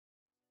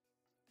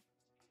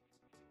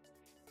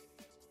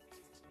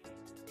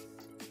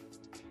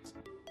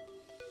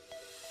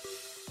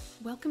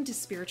Welcome to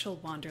Spiritual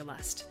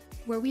Wanderlust,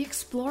 where we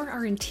explore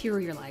our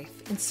interior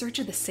life in search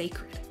of the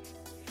sacred.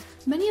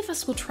 Many of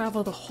us will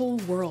travel the whole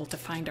world to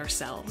find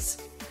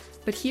ourselves,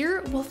 but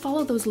here we'll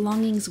follow those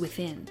longings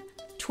within,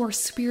 to our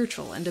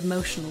spiritual and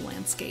emotional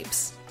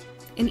landscapes.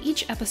 In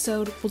each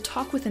episode, we'll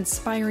talk with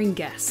inspiring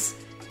guests,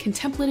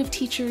 contemplative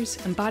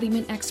teachers,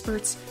 embodiment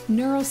experts,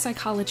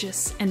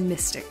 neuropsychologists, and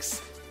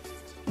mystics.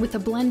 With a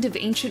blend of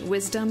ancient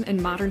wisdom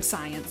and modern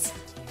science,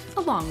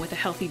 along with a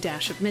healthy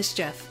dash of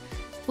mischief,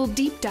 we'll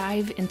deep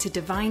dive into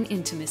divine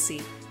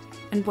intimacy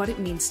and what it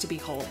means to be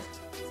whole.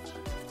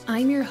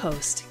 I'm your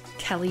host,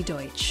 Kelly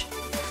Deutsch.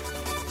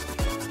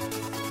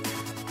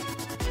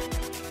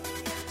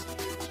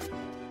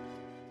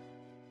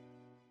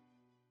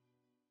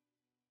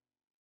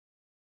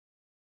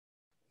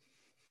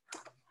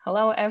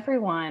 Hello,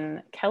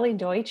 everyone. Kelly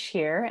Deutsch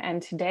here,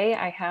 and today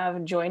I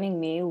have joining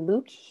me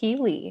Luke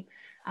Healy.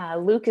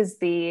 Luke is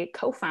the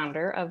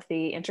co-founder of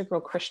the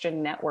Integral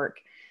Christian Network,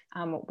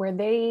 where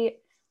they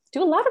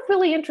do a lot of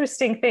really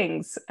interesting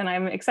things, and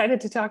I'm excited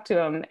to talk to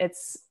him. It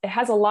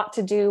has a lot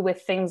to do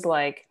with things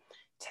like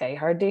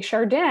Teilhard de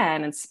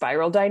Chardin and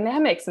spiral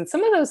dynamics, and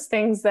some of those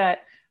things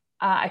that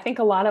I think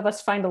a lot of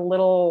us find a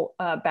little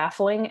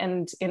baffling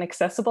and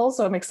inaccessible.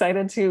 So I'm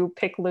excited to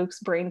pick Luke's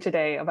brain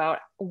today about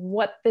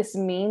what this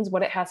means,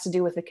 what it has to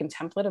do with the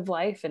contemplative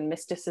life and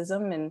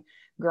mysticism and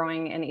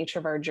growing in each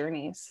of our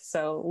journeys.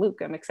 So Luke,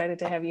 I'm excited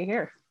to have you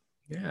here.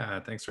 Yeah,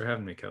 thanks for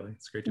having me, Kelly.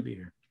 It's great to be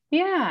here.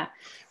 Yeah.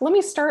 Let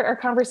me start our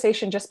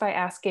conversation just by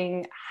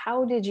asking,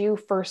 how did you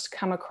first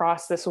come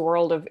across this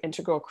world of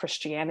integral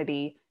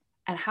Christianity,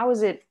 and how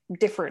is it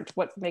different?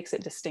 What makes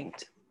it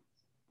distinct?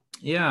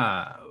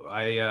 Yeah,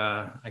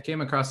 I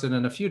came across it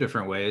in a few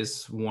different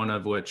ways, one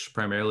of which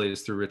primarily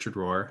is through Richard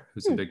Rohr,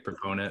 who's a big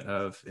proponent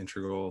of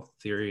integral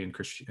theory and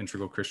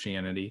integral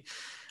Christianity.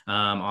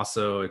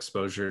 Also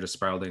exposure to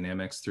spiral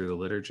dynamics through the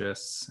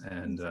liturgists,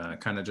 and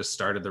kind of just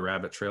started the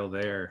rabbit trail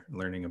there,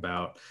 learning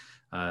about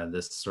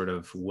this sort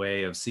of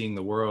way of seeing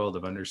the world,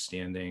 of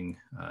understanding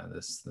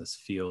this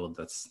field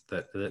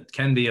that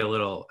can be a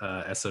little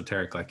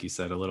esoteric, like you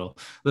said, a little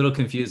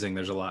confusing.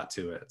 There's a lot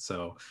to it.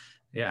 So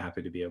yeah,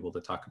 happy to be able to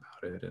talk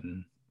about it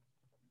and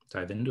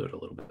dive into it a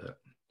little bit.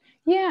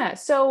 Yeah.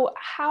 So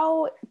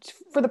how,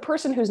 for the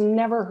person who's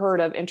never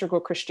heard of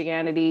integral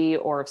Christianity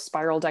or of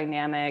spiral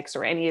dynamics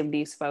or any of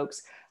these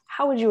folks,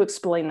 how would you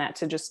explain that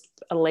to just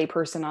a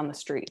layperson on the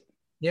street?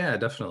 Yeah,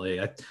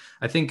 definitely.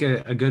 I think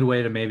a good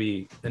way to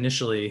maybe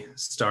initially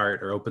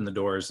start or open the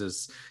doors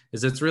is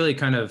it's really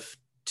kind of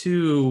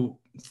two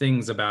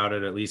things about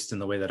it, at least in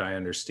the way that I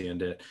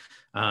understand it.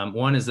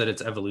 One is that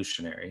it's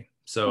evolutionary.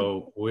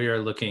 So we are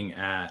looking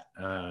at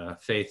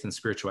faith and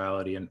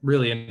spirituality, and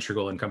really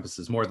integral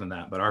encompasses more than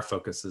that, but our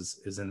focus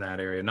is in that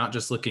area, not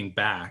just looking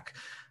back,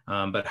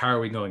 but how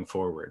are we going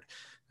forward?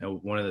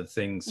 One of the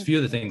things, few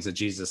of the things that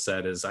Jesus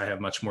said is, I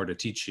have much more to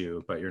teach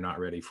you, but you're not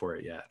ready for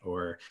it yet.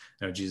 Or,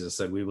 Jesus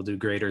said, we will do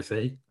greater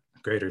things,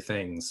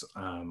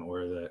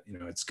 or that,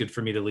 it's good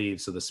for me to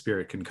leave so the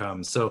Spirit can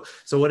come. So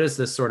what is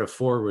this sort of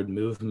forward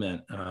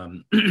movement?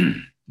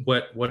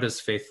 What does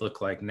faith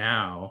look like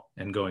now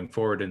and going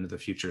forward into the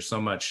future?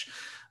 So much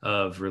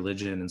of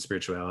religion and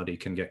spirituality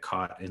can get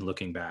caught in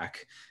looking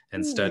back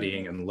and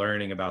studying and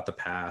learning about the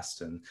past,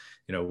 and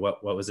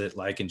what was it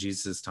like in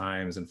Jesus'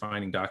 times, and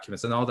finding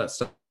documents, and all that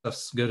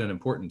stuff's good and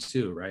important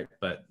too, right?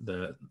 But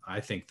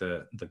I think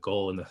the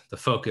goal and the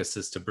focus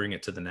is to bring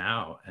it to the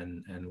now,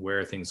 and where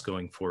are things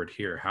going forward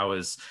here? How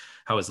is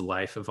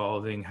life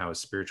evolving? How is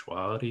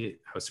spirituality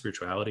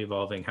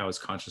evolving? How is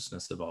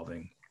consciousness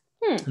evolving?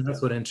 And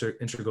that's what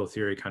integral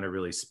theory kind of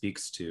really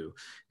speaks to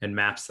and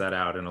maps that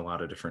out in a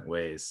lot of different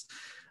ways.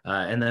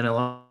 And then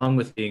along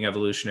with being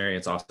evolutionary,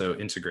 it's also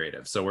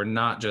integrative. So we're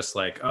not just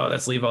like, oh,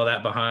 let's leave all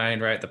that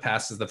behind, right? The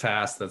past is the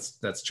past.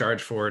 Let's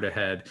charge forward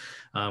ahead.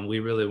 We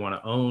really want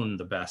to own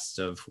the best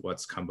of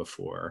what's come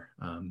before,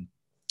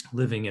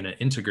 living in an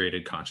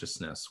integrated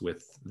consciousness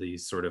with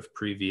these sort of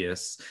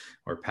previous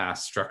or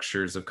past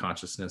structures of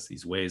consciousness,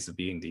 these ways of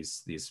being,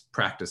 these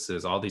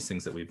practices, all these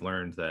things that we've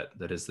learned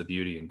that is the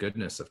beauty and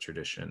goodness of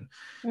tradition.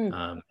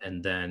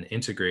 And then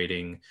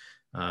integrating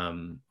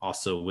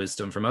also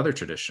wisdom from other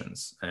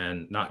traditions,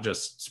 and not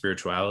just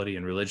spirituality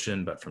and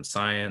religion, but from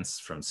science,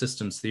 from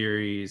systems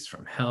theories,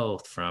 from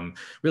health, from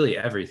really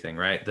everything,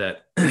 right?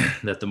 That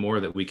the more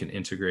that we can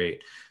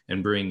integrate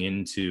and bring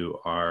into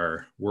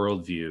our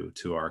worldview,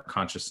 to our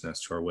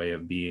consciousness, to our way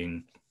of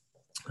being,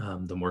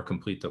 the more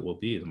complete that we'll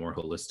be, the more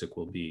holistic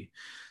we'll be.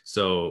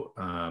 So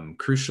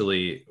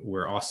crucially,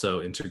 we're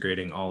also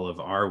integrating all of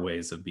our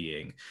ways of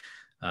being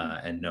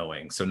and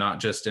knowing. So not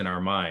just in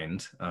our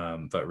mind,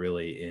 but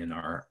really in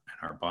our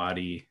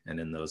body and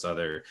in those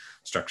other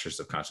structures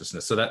of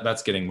consciousness. So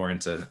that's getting more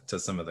into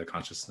some of the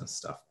consciousness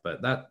stuff.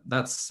 But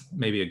that's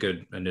maybe a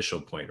good initial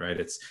point, right?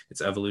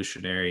 It's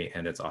evolutionary,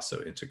 and it's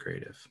also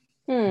integrative.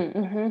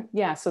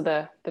 Yeah. So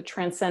the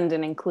transcend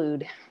and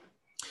include.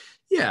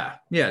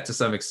 Yeah, to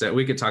some extent.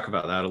 We could talk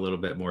about that a little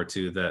bit more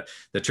too.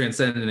 The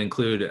transcend and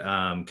include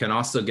can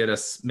also get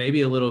us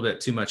maybe a little bit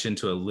too much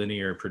into a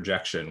linear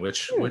projection,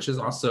 which is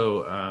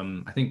also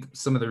I think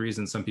some of the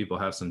reasons some people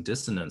have some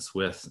dissonance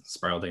with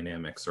spiral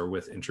dynamics or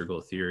with integral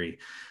theory,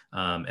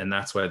 and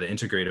that's why the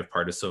integrative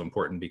part is so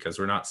important, because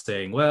we're not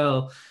saying,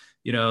 well,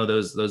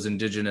 those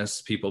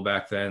indigenous people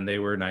back then, they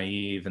were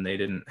naive and they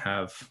didn't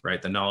have,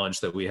 right, the knowledge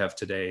that we have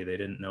today. They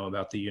didn't know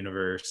about the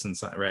universe and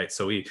so, right.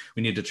 So we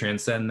need to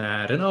transcend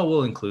that, and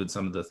we'll include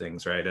some of the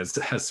things, right, as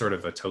sort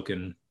of a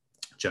token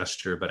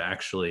gesture, but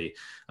actually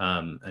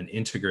an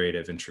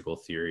integrative integral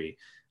theory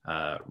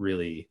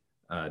really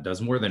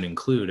does more than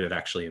include. It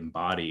actually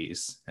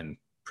embodies and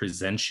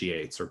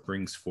presentiates or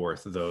brings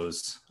forth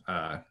those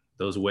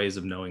ways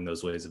of knowing,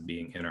 those ways of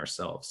being in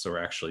ourselves. So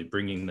we're actually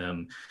bringing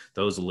them,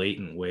 those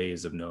latent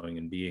ways of knowing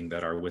and being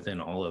that are within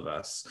all of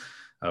us.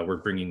 We're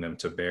bringing them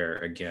to bear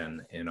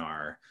again in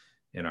our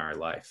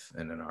life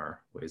and in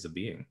our ways of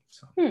being.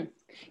 So,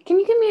 Can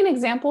you give me an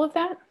example of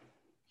that?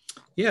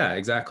 Yeah,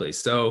 exactly.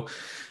 So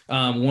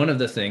one of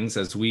the things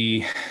as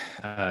we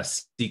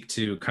seek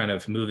to kind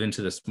of move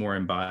into this more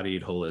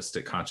embodied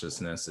holistic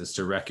consciousness is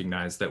to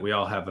recognize that we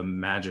all have a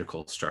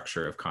magical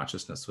structure of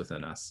consciousness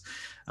within us,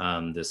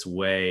 this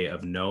way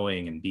of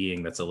knowing and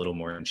being that's a little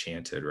more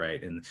enchanted,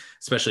 right? And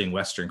especially in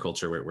Western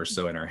culture, where we're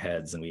so in our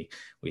heads, and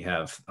we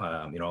have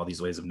all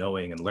these ways of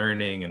knowing and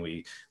learning, and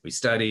we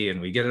study and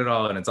we get it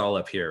all, and it's all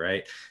up here,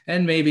 right?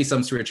 And maybe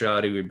some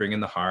spirituality we bring in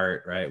the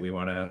heart, right? We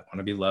want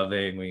to be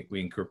loving, we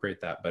incorporate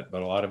that, but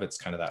a lot of it's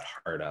kind of that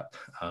heart up.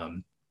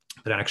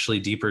 But actually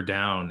deeper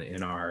down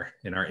in our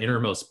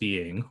innermost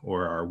being,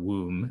 or our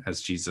womb, as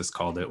Jesus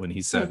called it when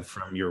he said,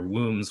 from your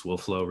wombs will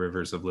flow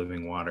rivers of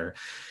living water,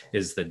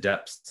 is the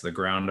depths, the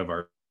ground of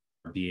our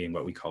being,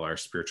 what we call our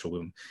spiritual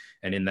womb.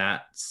 And in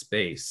that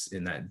space,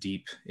 in that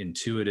deep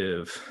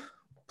intuitive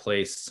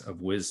place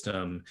of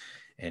wisdom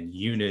and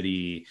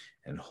unity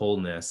and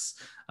wholeness,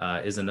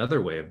 is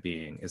another way of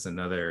being, is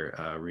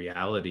another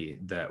reality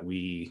that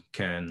we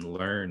can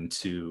learn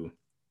to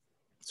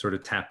sort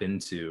of tap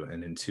into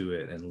and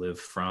intuit and live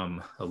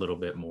from a little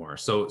bit more.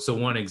 So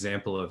one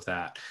example of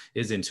that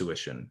is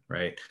intuition,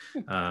 right?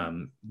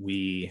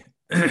 The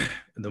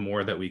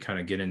more that we kind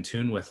of get in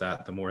tune with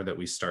that, the more that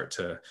we start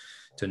to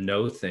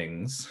know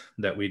things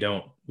that we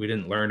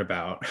didn't learn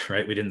about,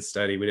 right? We didn't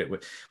study,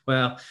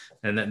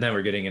 and then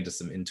we're getting into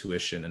some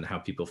intuition and how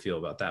people feel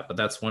about that. But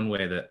that's one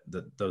way that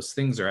those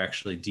things are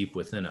actually deep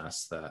within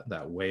us,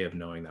 that way of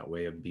knowing, that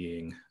way of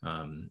being,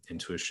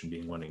 intuition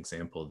being one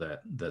example,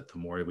 that the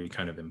more we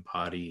kind of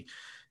embody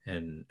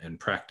and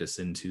practice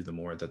into, the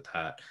more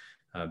that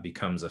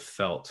becomes a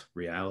felt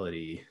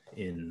reality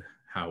in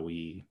how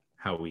we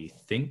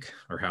think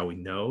or how we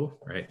know,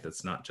 right?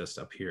 That's not just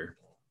up here.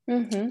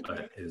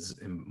 But is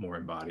more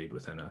embodied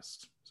within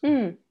us.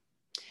 So.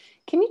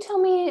 Can you tell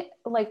me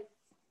like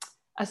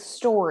a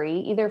story,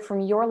 either from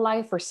your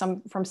life or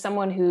from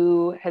someone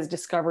who has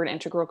discovered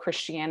integral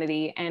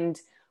Christianity, and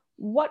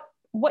what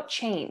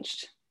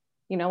changed?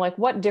 Like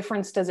what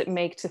difference does it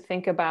make to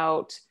think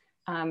about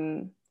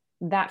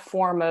that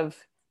form of,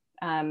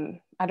 I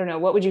don't know,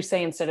 what would you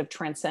say instead of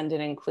transcend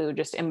and include,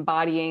 just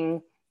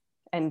embodying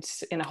and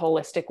in a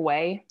holistic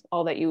way,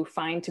 all that you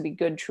find to be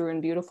good, true,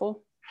 and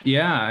beautiful?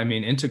 Yeah, I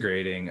mean,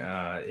 integrating,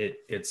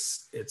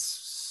 it's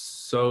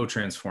so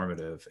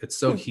transformative. It's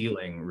so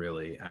healing,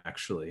 really,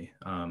 actually.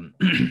 A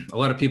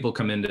lot of people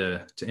come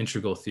into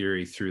integral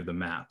theory through the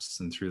maps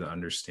and through the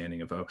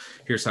understanding of,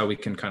 here's how we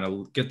can kind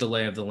of get the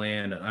lay of the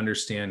land and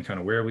understand kind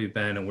of where we've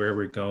been and where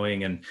we're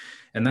going. And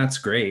that's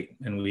great.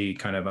 And we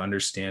kind of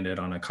understand it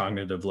on a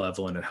cognitive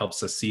level, and it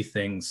helps us see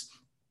things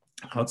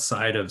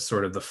outside of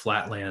sort of the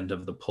flatland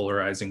of the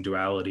polarizing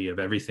duality of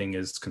everything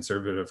is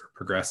conservative or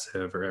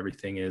progressive, or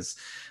everything is,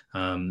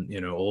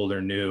 old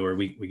or new, or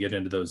we get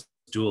into those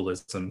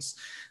dualisms.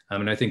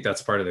 And I think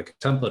that's part of the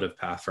contemplative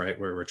path, right?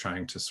 Where we're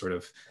trying to sort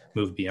of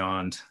move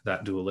beyond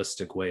that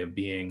dualistic way of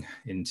being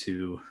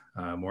into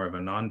more of a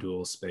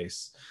non-dual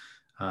space.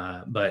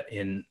 But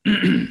in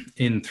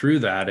through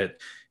that,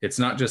 it's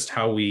not just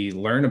how we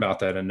learn about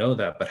that and know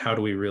that, but how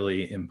do we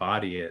really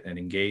embody it and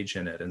engage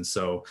in it? And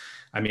so,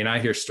 I mean, I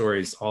hear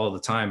stories all the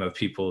time of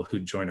people who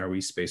join our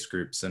WeSpace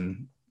groups,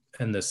 and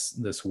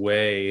this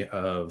way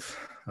of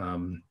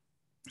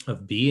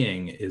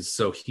being is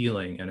so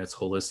healing, and it's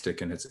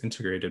holistic and it's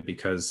integrated,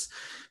 because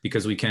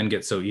we can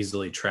get so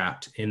easily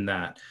trapped in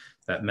that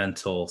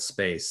mental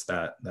space,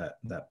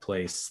 that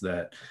place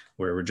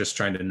where we're just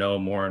trying to know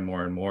more and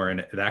more and more, and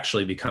it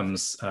actually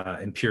becomes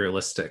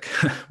imperialistic,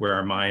 where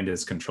our mind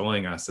is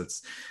controlling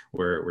us.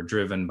 We're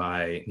driven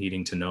by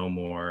needing to know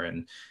more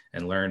and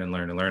learn and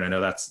learn and learn. I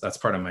know that's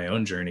part of my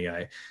own journey.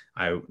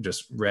 I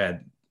just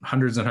read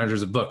hundreds and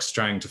hundreds of books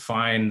trying to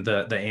find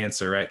the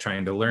answer, right?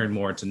 Trying to learn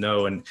more, to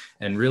know,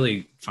 and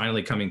really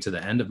finally coming to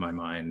the end of my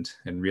mind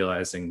and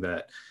realizing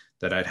that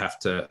I'd have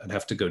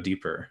to go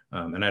deeper,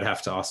 and I'd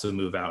have to also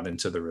move out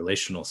into the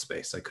relational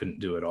space. I couldn't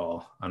do it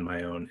all on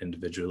my own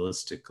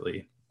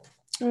individualistically.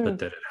 but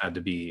that it had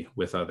to be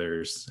with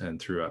others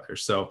and through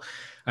others. So,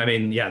 I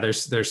mean, yeah,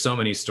 there's so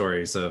many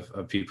stories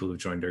of people who've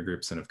joined our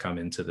groups and have come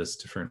into this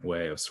different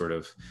way of sort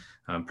of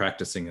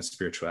practicing a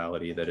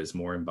spirituality that is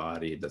more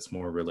embodied, that's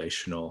more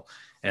relational,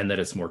 and that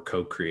it's more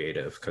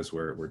co-creative, because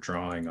we're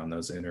drawing on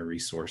those inner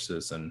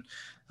resources and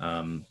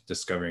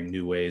discovering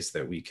new ways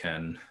that we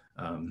can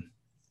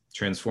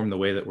transform the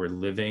way that we're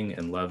living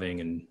and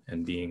loving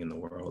and being in the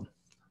world.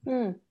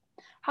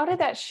 How did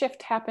that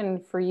shift happen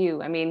for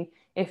you? I mean,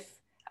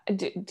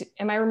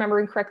 am I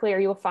remembering correctly? Are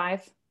you a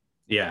 5?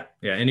 Yeah.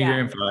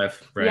 Enneagram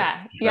 5,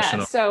 right?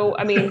 Yeah. So,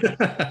 I mean,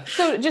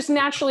 so just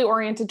naturally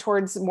oriented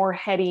towards more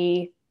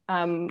heady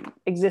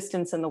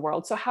existence in the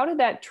world. So how did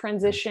that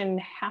transition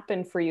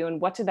happen for you, and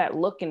what did that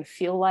look and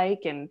feel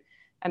like? And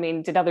I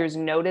mean, did others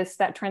notice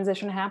that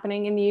transition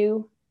happening in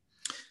you?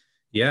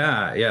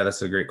 Yeah,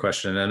 that's a great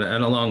question, and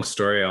a long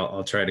story.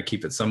 I'll try to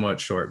keep it somewhat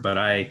short. But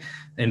I,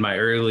 in my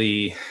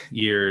early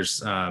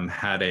years,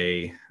 had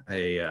a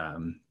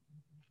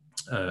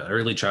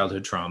early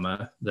childhood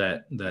trauma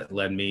that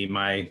led me.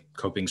 My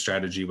coping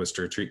strategy was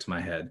to retreat to my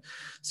head.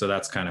 So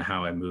that's kind of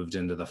how I moved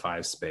into the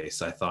 5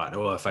 space. I thought,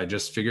 oh, if I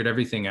just figured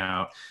everything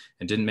out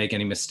and didn't make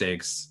any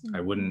mistakes,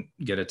 I wouldn't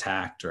get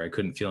attacked, or I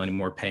couldn't feel any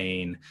more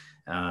pain,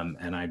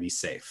 and I'd be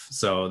safe.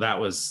 So that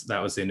was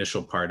the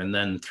initial part. And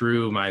then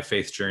through my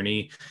faith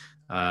journey,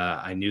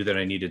 I knew that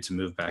I needed to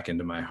move back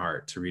into my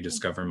heart, to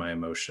rediscover my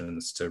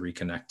emotions, to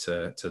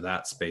reconnect to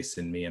that space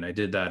in me. And I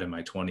did that in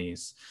my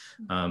 20s.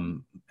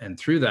 And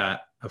through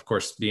that, of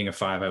course, being a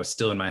 5, I was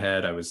still in my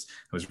head. I was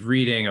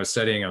reading, I was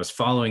studying, I was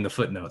following the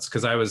footnotes,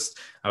 because I was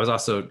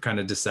also kind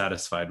of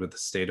dissatisfied with the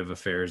state of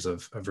affairs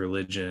of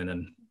religion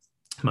and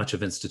much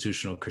of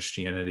institutional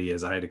Christianity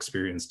as I had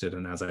experienced it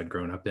and as I'd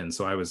grown up in.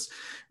 So I was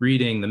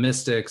reading the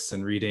mystics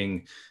and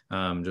reading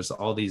just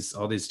all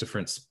these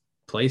different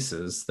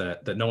places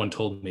that no one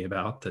told me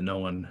about, that no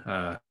one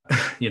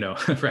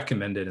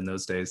recommended in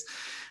those days,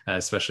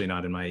 especially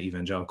not in my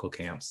evangelical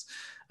camps.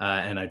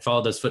 And I'd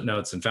followed those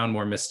footnotes and found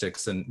more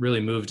mystics, and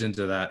really moved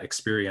into that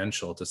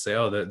experiential, to say,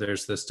 oh,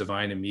 there's this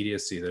divine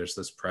immediacy, there's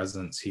this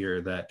presence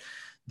here that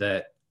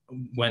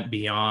went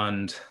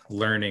beyond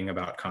learning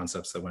about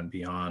concepts, that went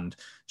beyond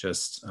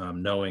just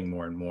knowing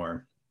more and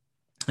more.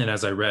 And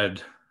as I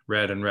read,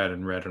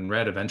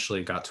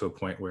 eventually got to a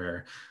point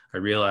where I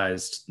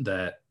realized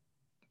that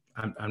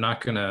I'm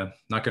not gonna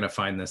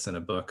find this in a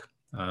book.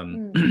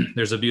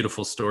 There's a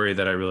beautiful story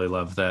that I really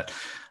love that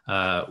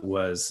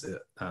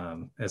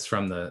is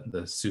from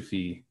the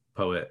Sufi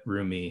poet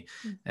Rumi,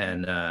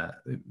 and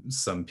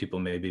some people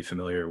may be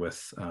familiar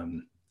with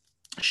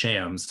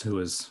Shams, who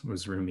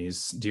was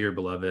Rumi's dear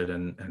beloved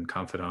and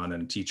confidant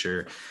and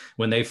teacher.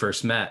 When they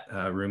first met,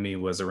 Rumi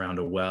was around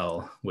a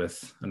well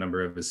with a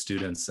number of his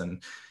students,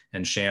 and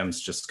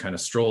Shams just kind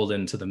of strolled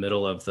into the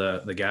middle of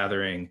the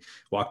gathering,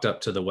 walked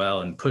up to the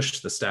well and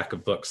pushed the stack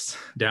of books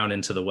down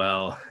into the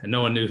well. And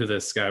no one knew who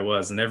this guy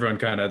was. And everyone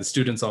the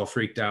students all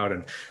freaked out,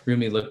 and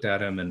Rumi looked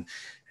at him and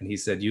he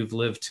said, "You've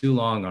lived too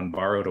long on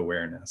borrowed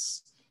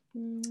awareness."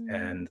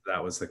 And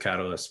that was the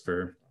catalyst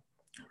for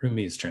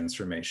Rumi's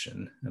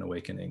transformation and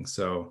awakening.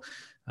 So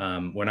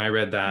when I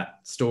read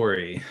that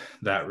story,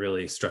 that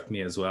really struck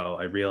me as well.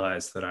 I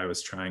realized that I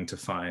was trying to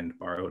find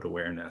borrowed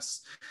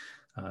awareness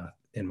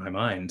in my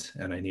mind,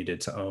 and I needed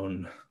to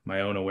own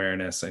my own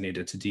awareness. I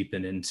needed to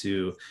deepen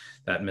into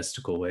that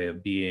mystical way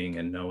of being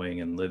and knowing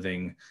and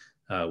living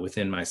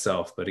within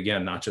myself. But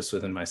again, not just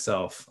within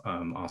myself,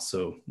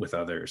 also with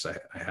others. I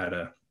had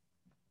a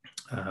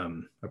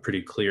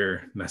pretty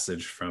clear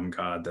message from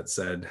God that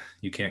said,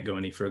 you can't go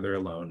any further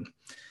alone.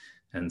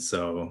 And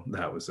so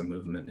that was a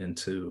movement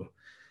into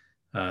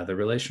the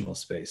relational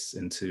space,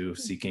 into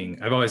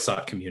seeking. I've always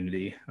sought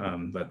community,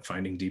 but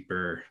finding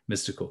deeper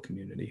mystical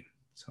community.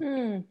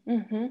 So.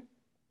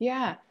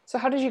 Yeah. So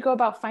how did you go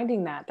about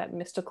finding that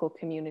mystical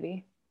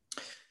community?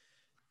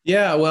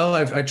 Yeah, well,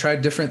 I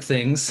tried different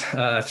things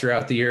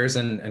throughout the years,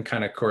 and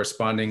kind of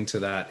corresponding to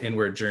that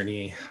inward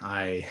journey,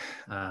 I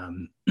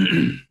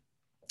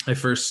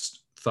first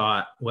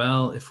thought,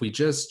 well, if we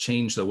just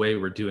change the way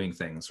we're doing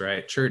things,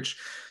 right? Church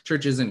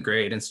isn't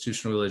great.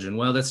 Institutional religion,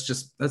 well, let's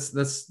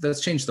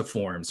change the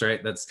forms,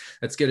 right?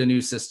 Let's get a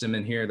new system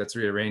in here. Let's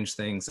rearrange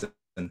things,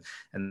 and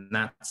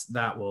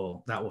that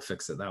will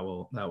fix it. That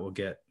will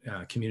get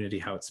community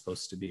how it's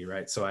supposed to be,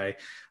 right? So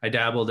I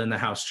dabbled in the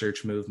house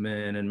church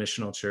movement and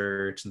missional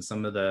church and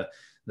some of the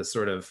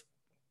sort of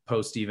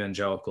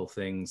post-evangelical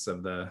things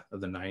of the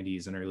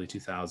 90s and early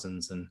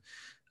 2000s, and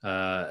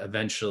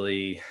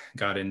eventually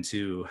got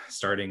into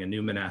starting a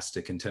new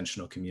monastic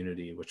intentional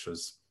community, which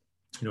was,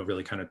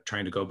 really kind of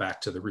trying to go back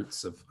to the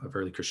roots of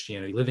early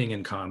Christianity, living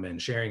in common,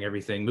 sharing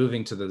everything,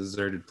 moving to the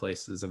deserted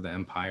places of the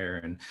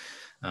empire, and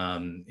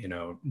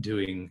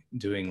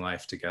doing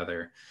life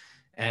together.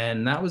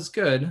 And that was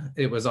good.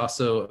 It was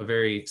also a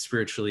very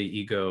spiritually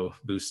ego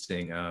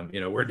boosting.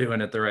 We're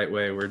doing it the right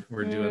way.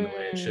 We're doing the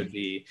way it should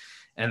be.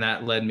 And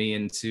that led me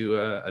into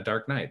a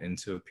dark night,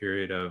 into a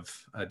period of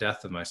a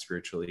death of my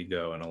spiritual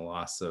ego and a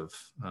loss of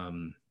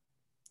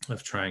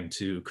trying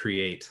to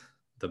create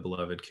the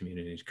beloved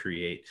community, to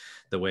create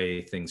the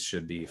way things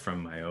should be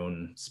from my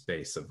own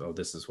space of, oh,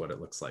 this is what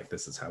it looks like,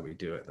 this is how we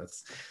do it,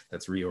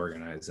 that's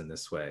reorganized in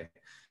this way.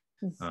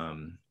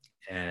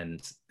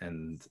 And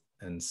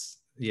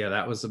yeah,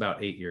 that was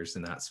about 8 years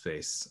in that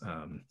space.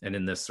 And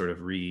in this sort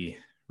of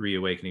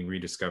reawakening,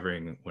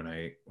 rediscovering, when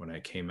I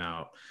came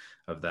out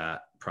of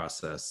that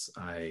process,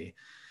 I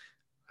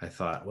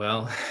thought,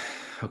 well,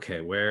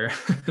 okay, where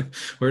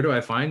do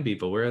I find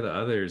people? Where are the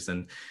others?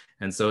 And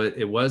so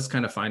it was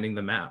kind of finding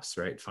the maps,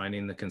 right?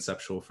 Finding the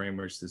conceptual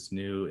frameworks. This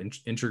new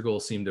integral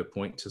seemed to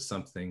point to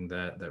something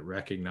that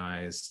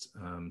recognized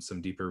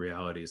some deeper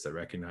realities, that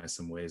recognized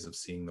some ways of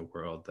seeing the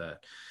world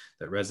that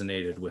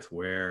resonated with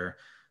where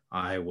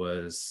I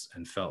was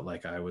and felt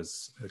like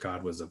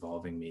God was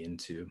evolving me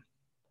into.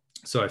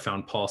 So I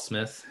found Paul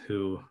Smith,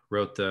 who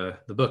wrote the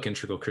book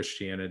Integral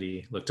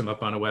Christianity, looked him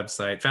up on a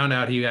website, found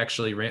out he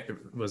actually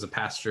was a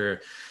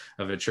pastor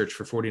of a church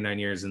for 49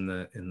 years in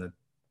the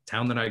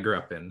town that I grew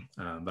up in,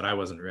 but I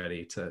wasn't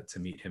ready to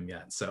meet him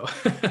yet. So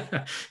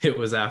it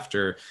was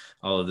after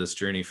all of this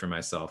journey for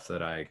myself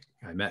that I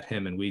met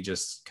him, and we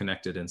just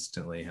connected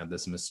instantly, had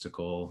this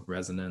mystical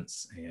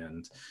resonance,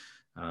 and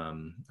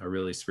are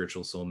really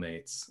spiritual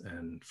soulmates.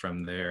 And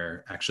from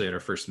there, actually at our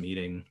first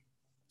meeting,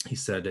 he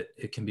said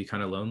it can be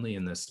kind of lonely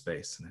in this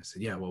space. And I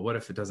said, yeah, well, what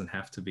if it doesn't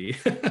have to be?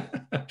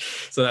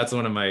 So that's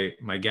one of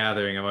my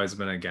gathering. I've always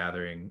been a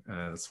gathering.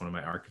 That's one of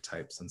my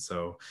archetypes. And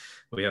so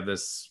we have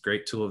this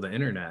great tool of the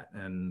internet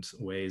and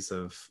ways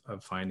of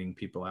finding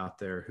people out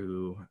there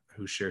who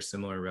share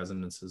similar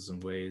resonances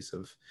and ways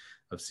of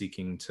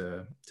seeking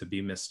to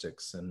be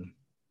mystics and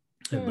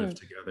live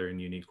together in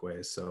unique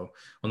ways. So,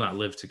 well, not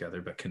live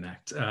together, but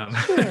connect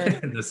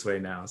in this way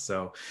now.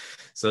 So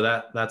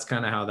that's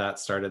kind of how that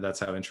started.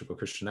 That's how Integral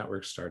Christian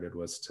Network started,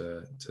 was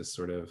to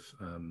sort of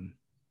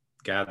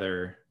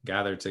gather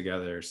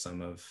together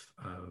some of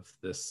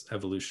this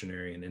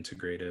evolutionary and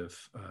integrative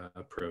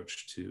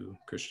approach to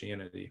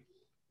Christianity.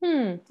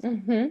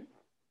 Mm-hmm.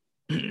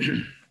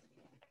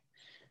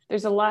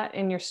 There's a lot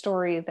in your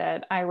story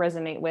that I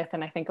resonate with,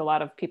 and I think a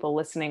lot of people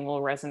listening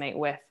will resonate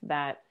with,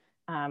 that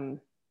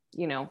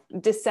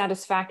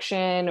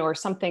dissatisfaction or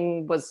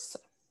something was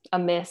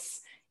amiss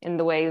in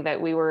the way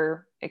that we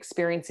were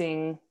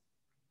experiencing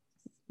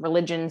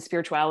religion,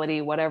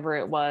 spirituality, whatever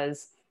it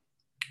was,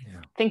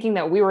 thinking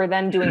that we were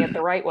then doing it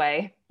the right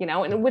way,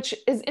 and which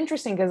is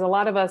interesting, because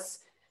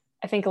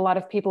I think a lot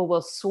of people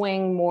will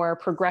swing more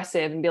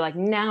progressive and be like,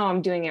 now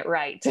I'm doing it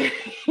right,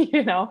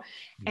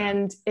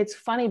 And it's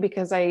funny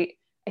because I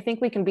think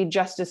we can be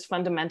just as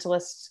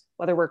fundamentalist,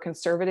 whether we're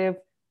conservative,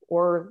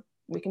 or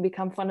we can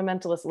become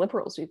fundamentalist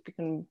liberals. We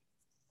can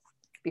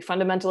be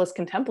fundamentalist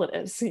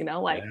contemplatives,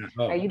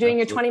 are you doing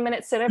your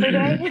 20-minute sit every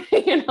day?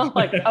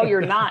 Oh,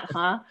 you're not,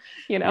 huh?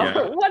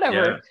 Or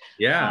whatever.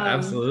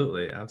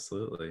 Absolutely.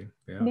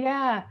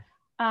 Yeah.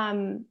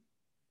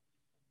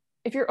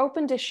 If you're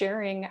open to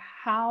sharing,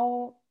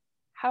 how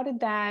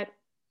did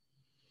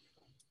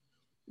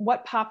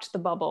what popped the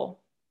bubble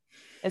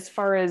as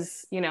far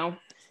as,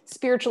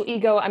 spiritual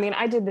ego? I mean,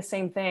 I did the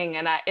same thing,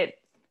 and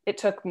it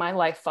took my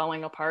life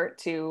falling apart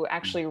to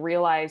actually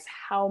realize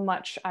how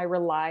much I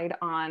relied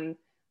on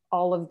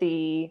all of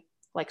the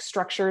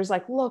structures.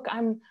 Look,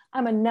 I'm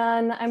a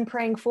nun, I'm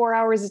praying 4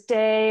 hours a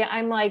day,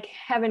 I'm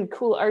having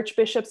cool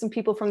archbishops and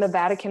people from the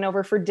Vatican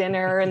over for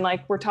dinner, and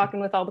we're talking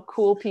with all the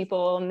cool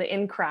people in the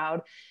in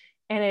crowd.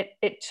 And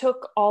it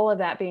took all of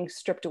that being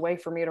stripped away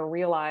for me to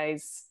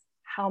realize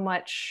how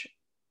much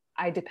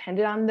I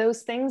depended on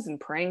those things and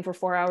praying for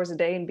 4 hours a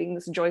day and being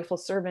this joyful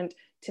servant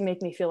to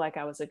make me feel like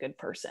I was a good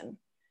person.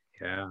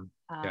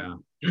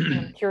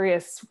 I'm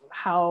curious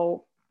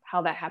how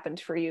that happened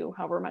for you,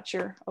 however much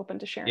you're open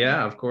to sharing.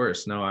 Yeah, of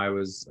course. No, I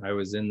was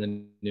in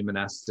the new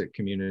monastic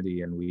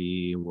community, and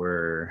we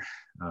were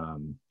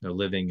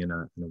living in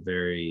a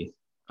very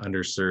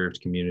underserved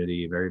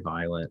community, very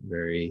violent,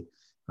 very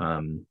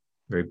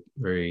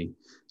very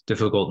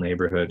difficult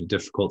neighborhood,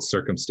 difficult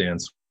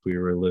circumstance. We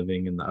were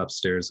living in the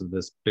upstairs of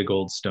this big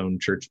old stone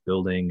church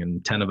building,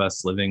 and 10 of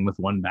us living with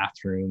one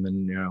bathroom,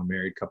 and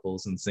married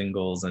couples and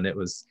singles, and it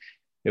was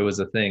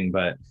a thing.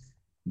 But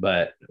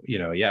we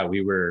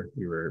were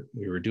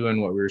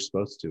doing what we were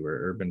supposed to.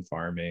 We're urban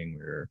farming.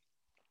 We're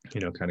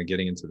kind of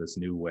getting into this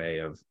new way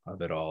of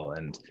it all,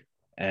 and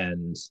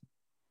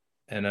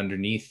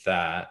underneath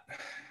that,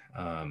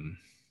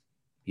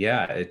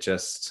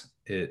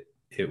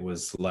 it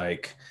was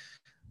like,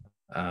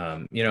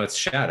 it's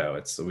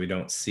shadow. We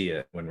don't see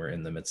it when we're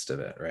in the midst of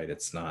it, right?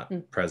 It's not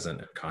present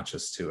and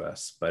conscious to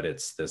us, but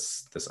it's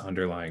this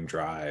underlying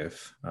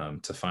drive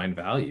to find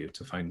value,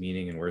 to find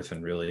meaning and worth,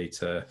 and really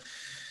to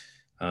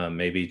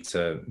maybe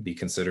to be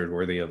considered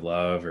worthy of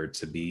love, or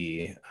to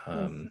be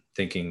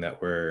thinking that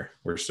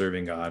we're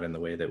serving God in the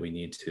way that we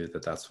need to,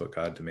 that's what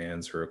God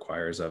demands or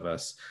requires of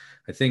us.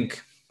 I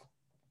think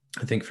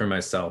for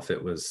myself,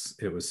 it was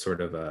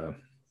sort of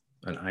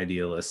an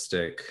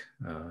idealistic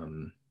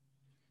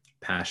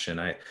passion.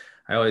 I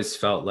always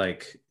felt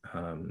like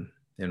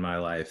in my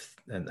life.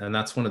 And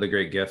that's one of the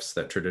great gifts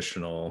that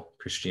traditional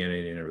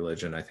Christianity and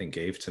religion, I think,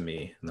 gave to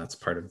me. And that's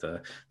part of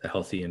the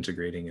healthy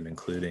integrating and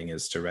including,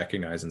 is to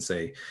recognize and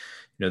say,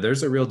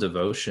 there's a real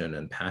devotion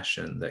and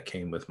passion that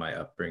came with my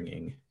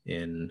upbringing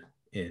in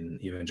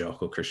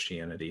evangelical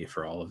Christianity,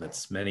 for all of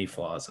its many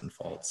flaws and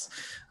faults.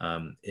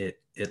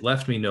 It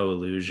left me no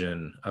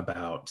illusion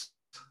about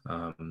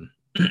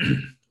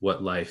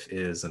what life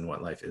is and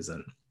what life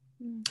isn't.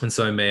 And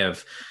so I may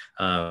have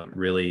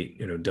really,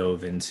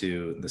 dove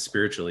into the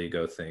spiritual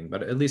ego thing,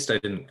 but at least I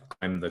didn't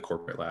climb the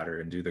corporate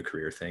ladder and do the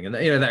career thing. And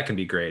that can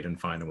be great and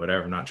fine and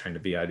whatever. I'm not trying to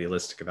be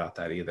idealistic about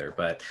that either.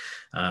 But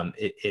I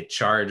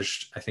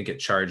think it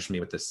charged me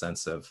with this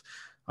sense of,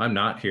 I'm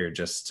not here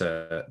just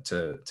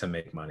to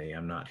make money.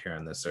 I'm not here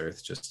on this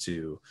earth just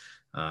to,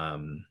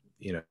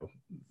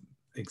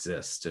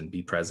 exist and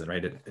be present,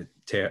 right?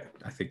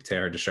 I think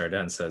Teilhard de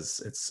Chardin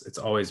says it's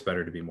always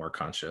better to be more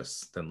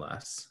conscious than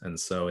less. And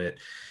so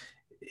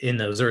in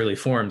those early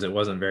forms, it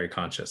wasn't very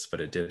conscious,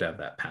 but it did have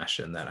that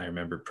passion that I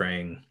remember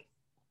praying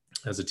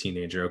as a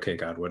teenager, okay,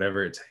 God,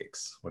 whatever it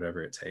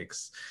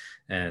takes.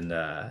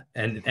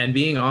 And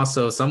being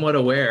also somewhat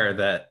aware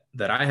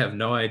that I have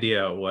no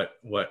idea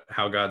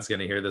how God's going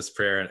to hear this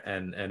prayer,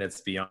 and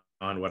it's beyond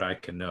what I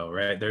can know,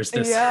 right? There's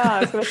this, I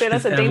was going to say,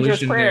 that's a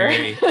dangerous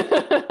prayer.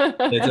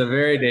 It's a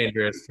very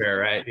dangerous prayer,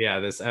 right? Yeah,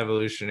 this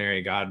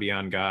evolutionary God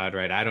beyond God,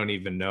 right? I don't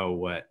even know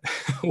what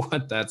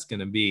that's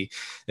going to be.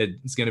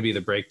 It's going to be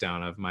the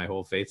breakdown of my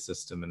whole faith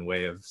system and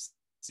way of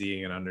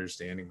seeing and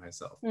understanding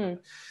myself.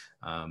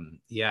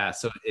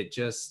 So it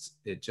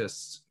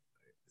just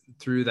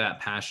through that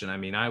passion, I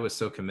mean, I was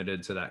so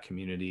committed to that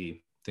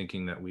community,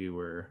 thinking that we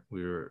were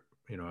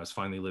I was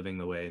finally living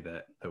the way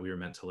that we were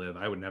meant to live.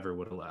 I would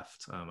have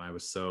left. I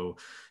was so,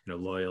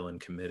 loyal and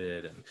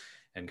committed,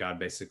 and God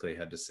basically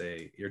had to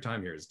say, your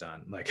time here is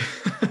done.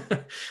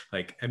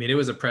 It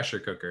was a pressure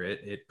cooker.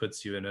 It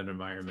puts you in an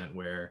environment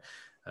where,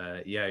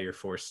 you're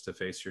forced to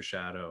face your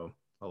shadow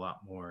a lot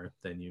more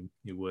than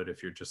you would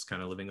if you're just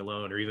kind of living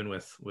alone, or even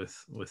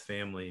with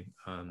family.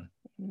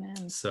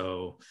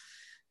 So,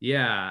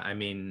 yeah, I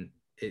mean,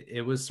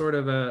 it was sort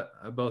of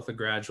both a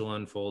gradual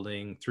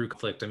unfolding through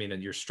conflict. I mean,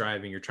 you're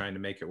striving, you're trying to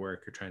make it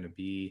work, you're trying to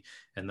be,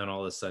 and then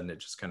all of a sudden it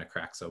just kind of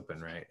cracks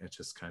open, right? It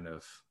just kind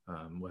of,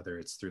 whether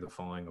it's through the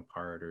falling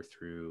apart or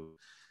through,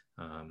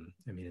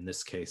 in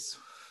this case,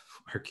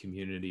 our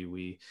community,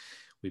 we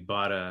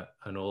bought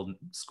an old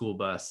school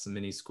bus, a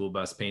mini school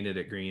bus, painted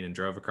it green, and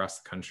drove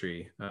across the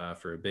country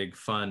for a big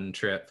fun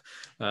trip,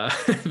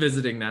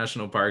 visiting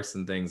national parks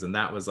and things. And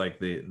that was like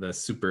the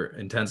super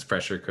intense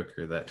pressure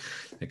cooker that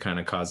it kind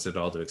of caused it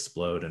all to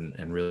explode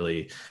and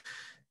really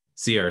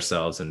see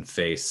ourselves and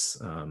face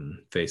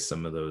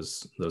some of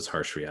those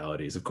harsh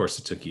realities. Of course,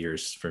 it took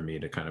years for me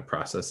to kind of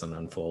process and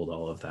unfold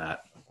all of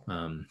that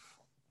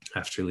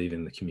after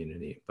leaving the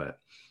community, but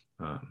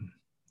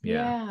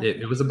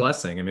it was a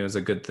blessing. I mean, it was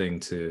a good thing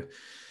to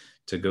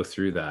go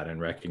through that and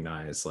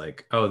recognize,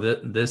 like, oh,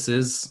 this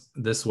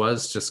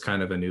was just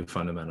kind of a new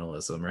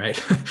fundamentalism,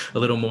 right? A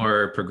little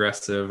more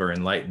progressive or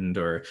enlightened,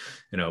 or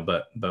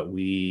but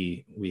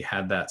we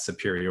had that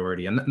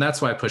superiority, and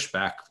that's why I push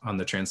back on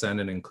the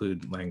transcend and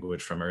include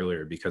language from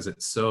earlier, because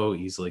it so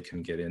easily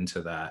can get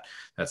into that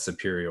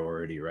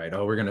superiority, right?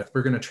 Oh, we're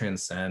gonna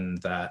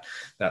transcend that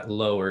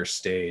lower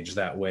stage,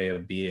 that way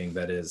of being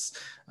that is,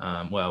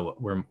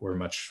 we're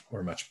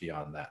much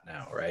beyond that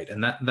now, right?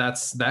 And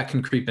that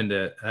can creep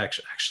into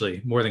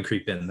actually more than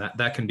creep in,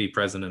 that can be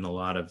present in a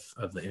lot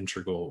of the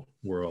integral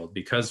world,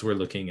 because we're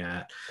looking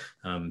at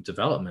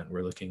development,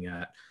 we're looking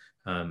at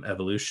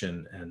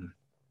evolution,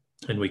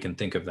 and we can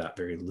think of that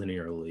very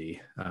linearly,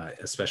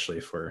 especially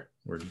if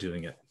we're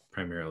doing it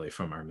primarily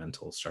from our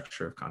mental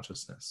structure of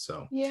consciousness.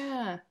 So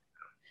yeah,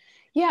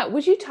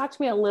 would you talk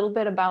to me a little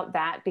bit about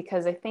that?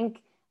 Because I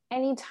think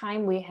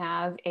anytime we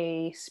have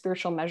a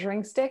spiritual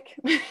measuring stick,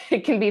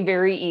 it can be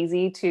very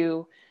easy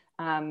to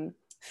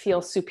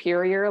feel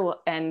superior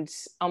and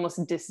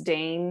almost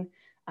disdain,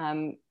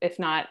 if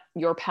not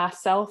your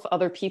past self,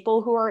 other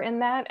people who are in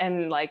that,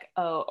 and like,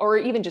 oh, or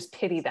even just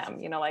pity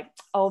them, like,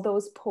 oh,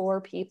 those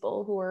poor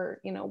people who are,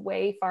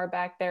 way far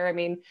back there. I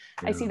mean,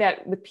 yeah. I see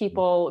that with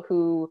people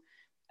who,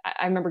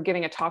 I remember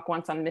giving a talk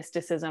once on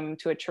mysticism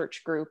to a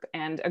church group,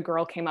 and a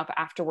girl came up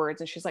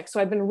afterwards and she's like, so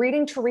I've been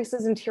reading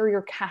Teresa's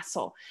Interior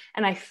Castle,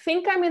 and I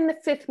think I'm in the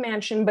 5th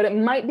mansion, but it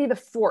might be the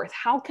 4th.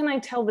 How can I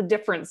tell the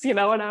difference? And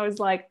I was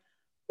like,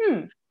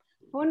 I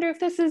wonder if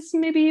this is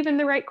maybe even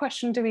the right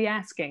question to be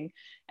asking.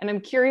 And I'm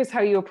curious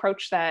how you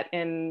approach that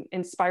in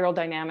spiral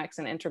dynamics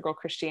and integral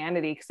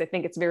Christianity, because I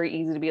think it's very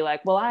easy to be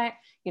like, well,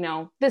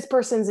 this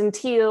person's in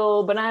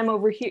teal, but I'm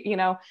over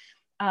here,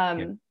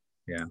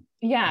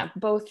 Yeah,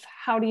 both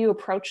how do you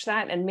approach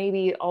that, and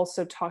maybe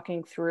also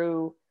talking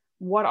through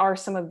what are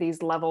some of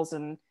these levels,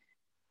 and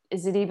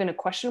is it even a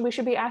question we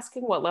should be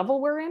asking what level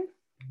we're in?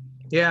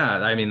 Yeah,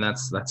 I mean,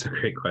 that's a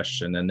great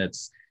question, and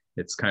it's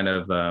kind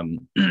of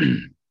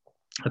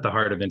at the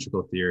heart of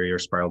integral theory or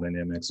spiral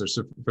dynamics. Or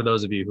so for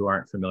those of you who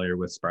aren't familiar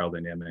with spiral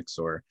dynamics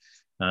or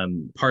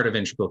Part of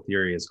integral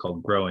theory is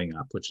called growing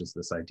up, which is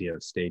this idea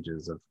of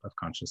stages of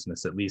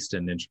consciousness, at least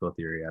in integral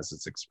theory as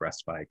it's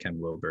expressed by Ken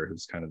Wilber,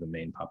 who's kind of the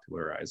main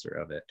popularizer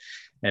of it.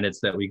 And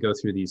it's that we go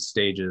through these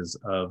stages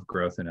of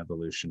growth and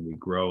evolution. We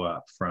grow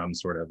up from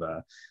sort of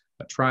a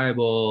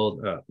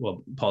tribal,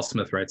 well, Paul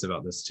Smith writes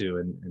about this too,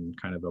 in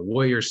kind of a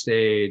warrior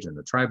stage and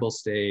the tribal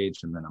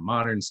stage, and then a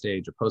modern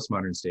stage, a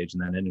postmodern stage,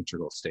 and then an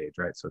integral stage,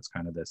 right? So it's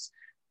kind of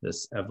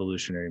this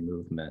evolutionary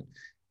movement.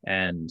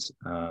 And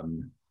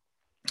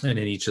in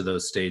each of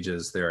those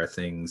stages, there are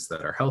things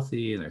that are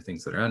healthy and there are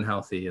things that are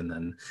unhealthy. And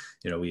then,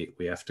 we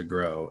have to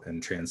grow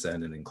and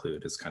transcend and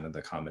include is kind of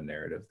the common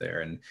narrative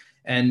there.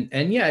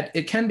 And yeah,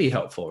 it can be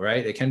helpful,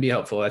 right? It can be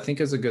helpful, I think,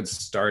 as a good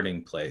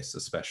starting place,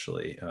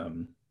 especially.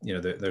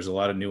 There's a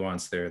lot of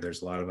nuance there.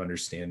 There's a lot of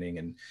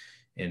understanding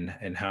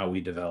in how we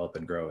develop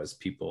and grow as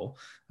people.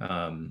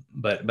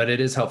 But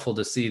it is helpful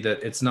to see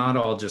that it's not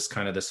all just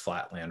kind of this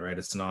flatland, right?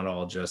 It's not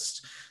all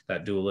just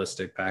that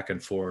dualistic back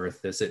and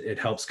forth. It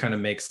helps kind of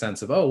make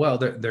sense of, oh, well,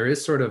 there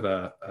is sort of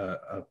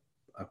a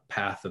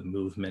path of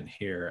movement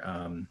here.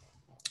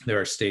 There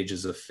are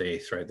stages of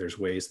faith, right? There's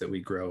ways that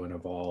we grow and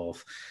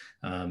evolve.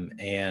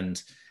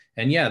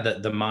 And yeah,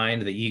 the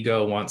mind, the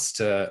ego wants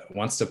to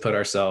put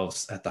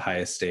ourselves at the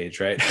highest stage,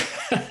 right?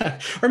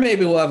 Or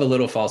maybe we'll have a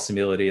little false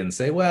humility and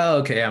say, well,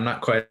 okay, I'm not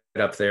quite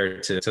up there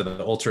to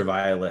the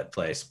ultraviolet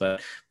place,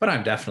 but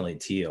I'm definitely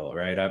teal,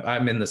 right?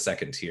 I'm in the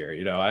second tier,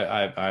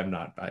 I'm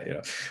not,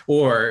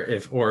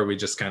 or we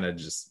just kind of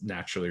just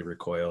naturally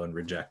recoil and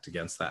reject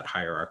against that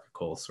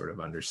hierarchical sort of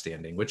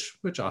understanding,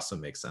 which also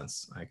makes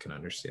sense. I can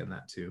understand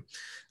that too,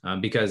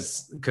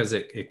 because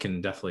it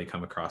can definitely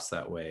come across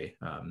that way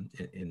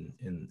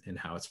in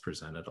how it's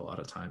presented a lot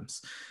of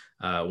times.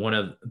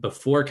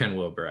 Before Ken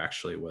Wilber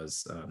actually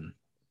was,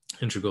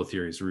 integral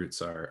theory's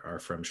roots are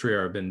from Sri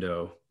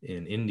Aurobindo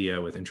in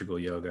India with integral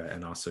yoga,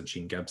 and also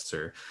Jean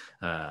Gebser,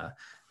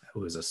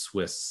 who was a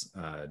Swiss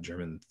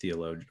German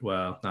theologian,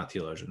 well, not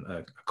theologian,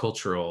 a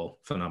cultural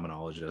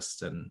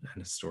phenomenologist and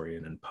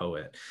historian and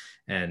poet.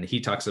 And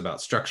he talks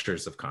about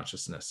structures of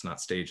consciousness,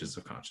 not stages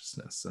of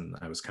consciousness. And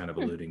I was kind of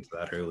alluding to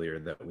that earlier,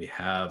 that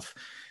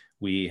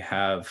we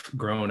have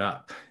grown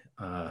up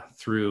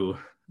through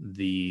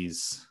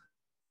these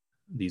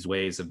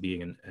ways of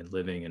being and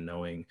living and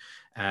knowing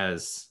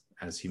as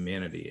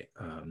humanity,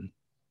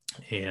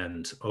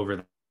 and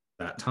over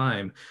that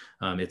time,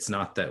 it's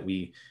not that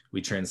we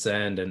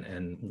transcend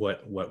and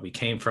what we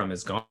came from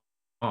is gone,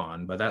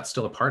 but that's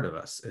still a part of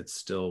us. It's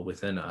still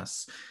within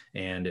us,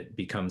 and it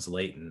becomes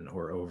latent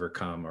or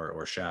overcome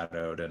or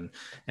shadowed,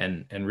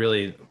 and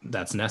really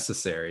that's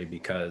necessary,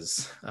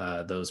 because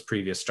those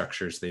previous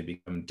structures, they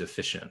become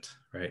deficient,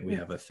 right? We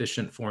have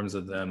efficient forms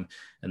of them,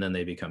 and then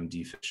they become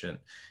deficient.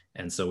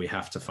 And so we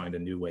have to find a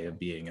new way of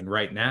being. And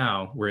right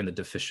now we're in the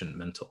deficient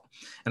mental.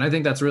 And I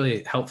think that's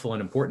really helpful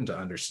and important to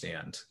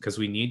understand, because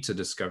we need to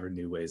discover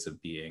new ways of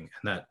being.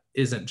 And that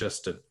isn't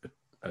just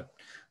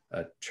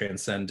a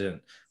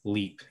transcendent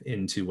leap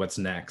into what's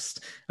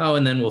next. Oh,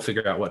 and then we'll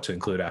figure out what to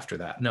include after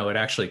that. No, it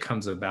actually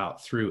comes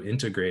about through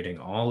integrating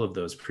all of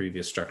those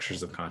previous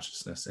structures of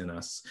consciousness in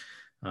us,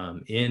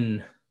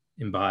 in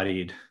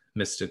embodied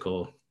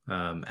mystical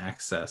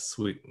access.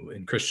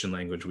 In Christian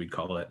language, we'd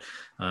call it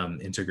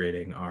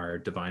integrating our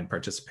divine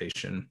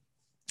participation,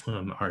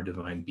 our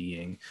divine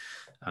being.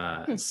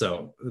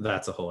 So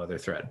that's a whole other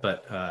thread.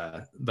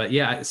 But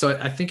yeah, so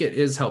I think it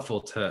is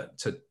helpful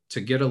to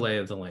get a lay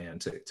of the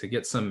land, to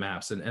get some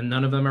maps, and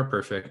none of them are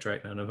perfect,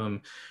 right? None of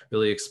them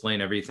really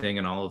explain everything,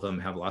 and all of them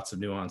have lots of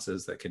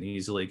nuances that can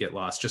easily get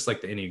lost, just like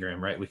the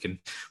Enneagram, right? We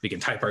can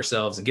type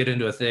ourselves and get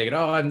into a thing,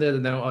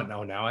 and no,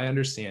 now I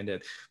understand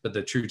it. But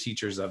the true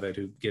teachers of it,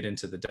 who get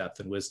into the depth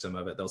and wisdom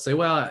of it, they'll say,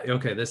 well,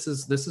 okay, this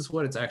is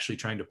what it's actually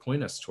trying to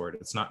point us toward.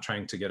 It's not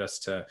trying to get us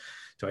to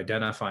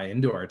identify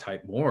into our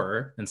type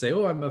more and say,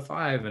 oh, I'm a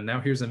 5, and now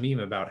here's a meme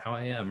about how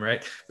I am,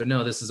 right? But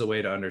no, this is a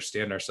way to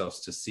understand ourselves,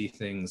 to see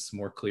things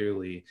more clearly,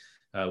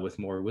 with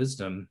more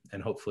wisdom,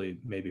 and hopefully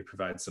maybe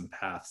provide some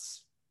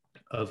paths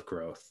of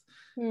growth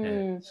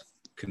and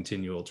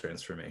continual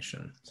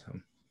transformation. So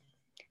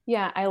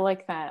yeah, I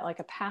like that, like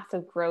a path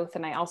of growth.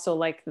 And I also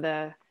like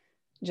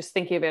just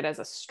thinking of it as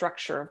a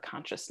structure of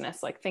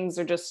consciousness, like things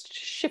are just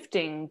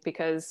shifting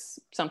because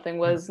something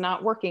was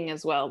not working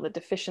as well. The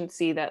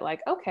deficiency that,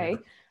 like, okay,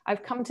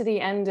 I've come to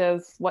the end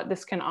of what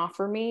this can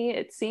offer me.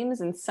 It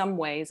seems, in some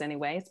ways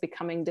anyway, it's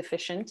becoming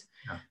deficient.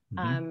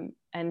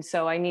 And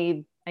so I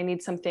need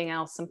something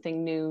else,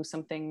 something new,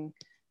 something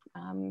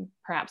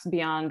perhaps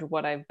beyond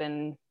what I've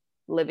been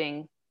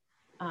living.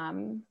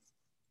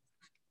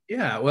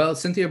 Yeah, well,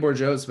 Cynthia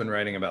Bourgeault has been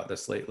writing about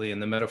this lately, and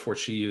the metaphor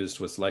she used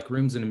was like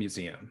rooms in a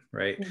museum,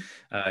 right?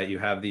 You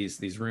have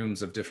these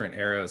rooms of different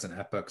eras and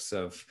epochs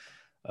of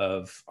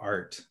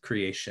art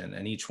creation,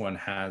 and each one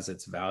has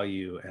its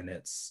value and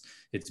its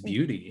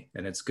beauty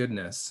and its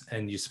goodness.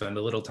 And you spend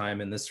a little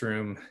time in this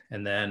room,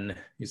 and then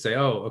you say,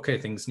 oh, okay,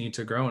 things need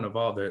to grow and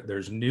evolve.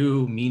 There's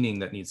new meaning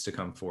that needs to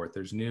come forth.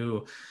 There's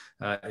new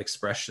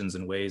expressions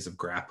and ways of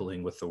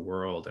grappling with the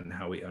world and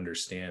how we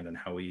understand and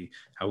how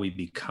we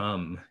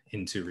become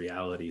into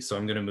reality. So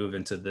I'm going to move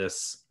into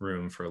this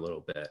room for a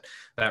little bit.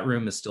 That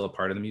room is still a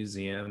part of the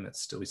museum.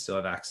 We still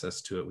have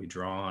access to it. We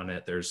draw on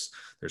it. There's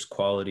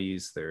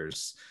qualities,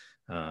 there's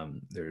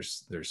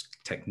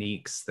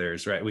techniques,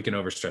 right, we can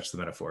overstretch the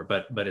metaphor,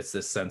 but it's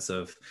this sense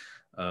of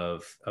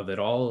it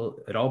all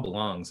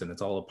belongs, and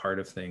it's all a part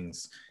of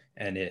things,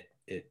 and it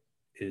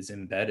is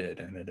embedded,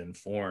 and it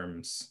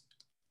informs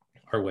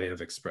our way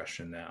of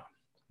expression now.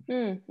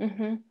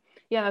 Mm-hmm.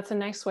 Yeah, that's a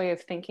nice way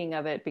of thinking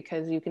of it,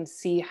 because you can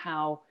see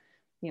how,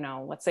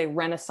 let's say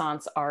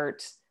Renaissance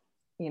art,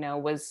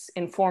 was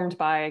informed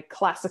by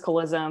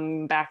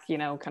classicalism back,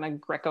 kind of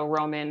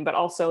Greco-Roman, but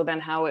also then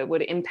how it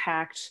would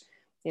impact,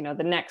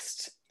 the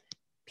next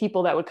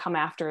people that would come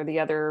after, the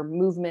other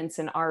movements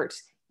in art,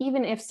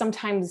 even if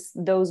sometimes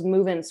those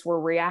movements were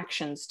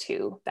reactions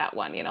to that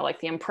one, like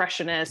the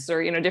Impressionists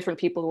or, different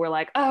people who were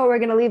like, oh, we're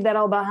going to leave that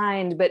all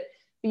behind. But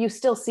you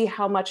still see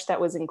how much that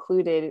was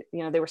included.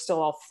 They were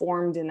still all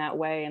formed in that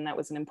way. And that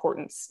was an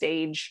important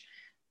stage,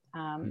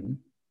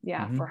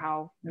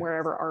 for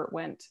wherever art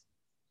went.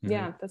 Mm-hmm.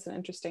 Yeah, that's an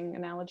interesting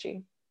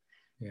analogy.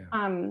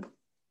 Yeah.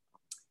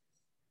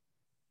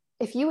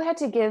 If you had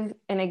to give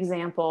an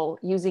example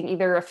using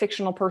either a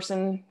fictional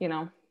person,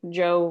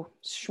 Joe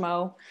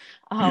Schmo,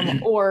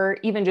 or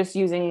even just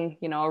using,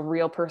 a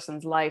real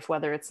person's life,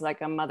 whether it's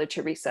like a Mother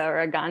Teresa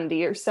or a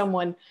Gandhi or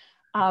someone,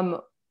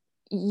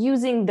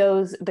 using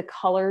the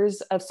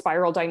colors of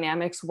spiral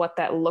dynamics, what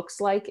that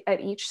looks like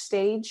at each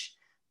stage,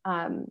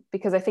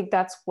 because I think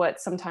that's what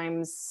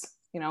sometimes,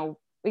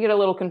 we get a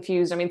little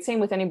confused. I mean, same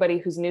with anybody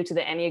who's new to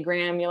the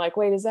Enneagram. You're like,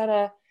 wait, is that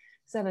a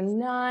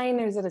 9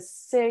 or is it a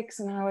 6?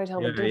 And how do I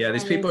tell the difference? Yeah,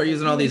 these people are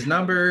using all these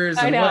numbers.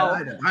 I and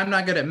know. I'm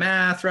not good at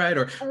math, right?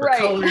 Or right.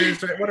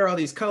 Colors, right? What are all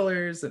these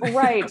colors?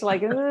 Right.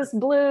 Like, is this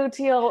blue,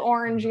 teal,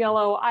 orange,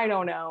 yellow? I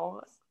don't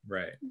know.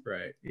 Right.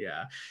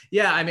 Yeah.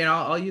 I mean,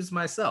 I'll use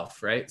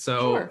myself, right?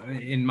 So sure.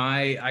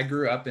 I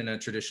grew up in a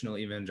traditional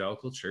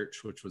evangelical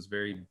church, which was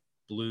very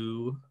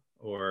blue,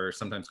 or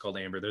sometimes called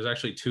amber. There's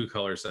actually 2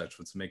 color sets,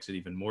 which makes it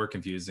even more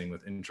confusing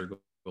with integral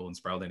and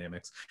spiral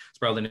dynamics.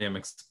 Spiral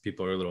dynamics,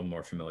 people are a little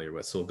more familiar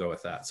with, so we'll go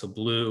with that. So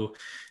blue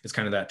is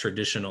kind of that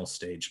traditional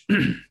stage.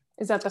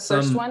 Is that the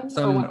first one?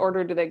 Or what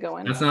order do they go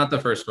in? That's not the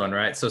first one,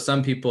 right? So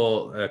some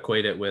people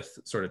equate it with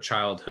sort of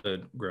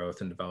childhood growth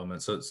and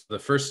development. So the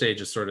first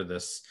stage is sort of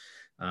this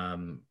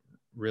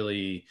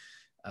really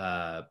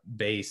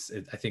base.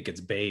 I think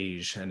it's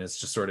beige, and it's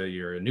just sort of,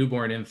 you're a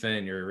newborn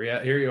infant,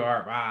 here you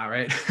are,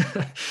 right?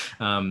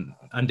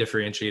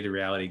 Undifferentiated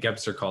reality.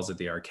 Gebser calls it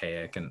the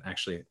archaic, and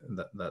actually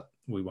that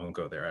we won't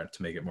go there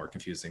to make it more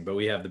confusing, but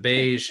we have the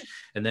beige,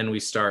 and then we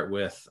start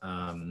with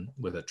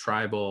a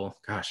tribal.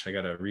 Gosh, I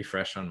got to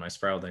refresh on my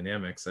spiral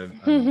dynamics. I'm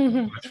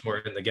much more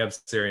in the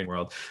Gebserian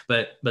world,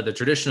 but the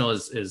traditional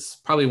is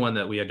probably one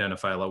that we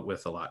identify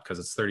with a lot, because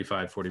it's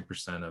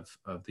 35-40%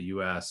 of the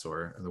US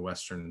or the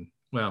Western,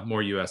 well,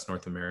 more US,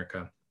 North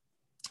America.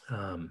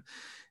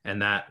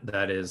 And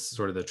that is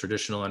sort of the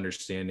traditional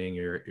understanding,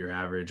 your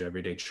average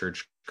everyday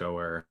church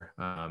goer,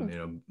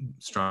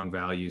 strong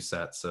value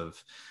sets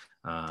of,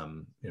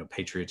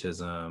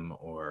 patriotism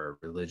or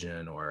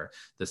religion, or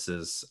this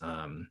is,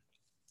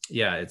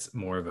 it's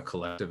more of a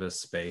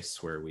collectivist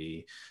space where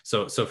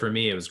so for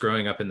me, it was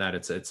growing up in that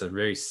it's a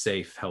very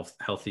safe,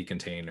 healthy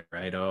container,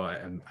 right? Oh,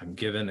 I'm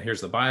given,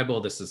 here's the Bible,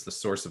 this is the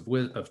source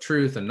of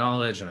truth and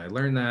knowledge, and I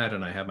learned that,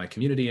 and I have my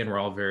community, and we're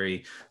all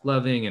very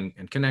loving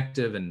and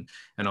connective, and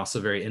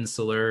also very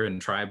insular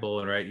and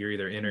tribal, and right, you're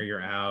either in or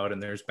you're out,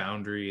 and there's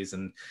boundaries,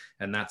 and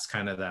that's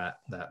kind of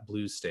that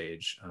blue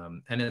stage.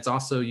 And it's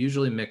also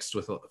usually mixed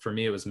with, for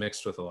me, it was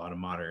mixed with a lot of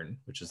modern,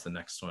 which is the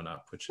next one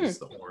up, which is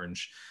the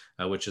orange,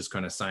 which is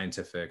kind of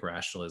scientific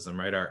rationalism,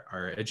 right?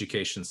 Our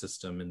education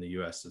system in the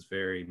US is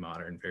very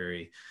modern,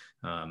 very,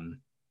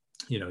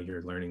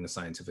 you're learning the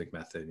scientific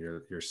method,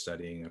 you're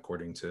studying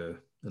according to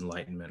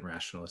Enlightenment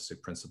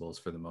rationalistic principles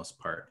for the most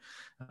part.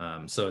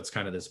 So it's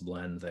kind of this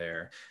blend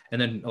there. And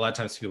then a lot of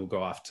times people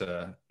go off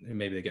to,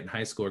 maybe they get in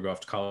high school or go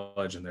off to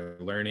college, and they're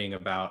learning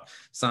about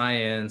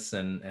science,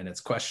 and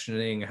it's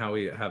questioning how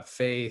we have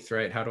faith,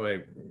 right? How do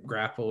I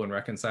grapple and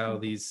reconcile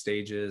these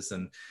stages?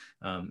 And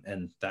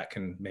that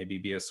can maybe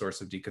be a source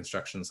of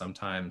deconstruction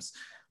sometimes.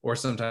 Or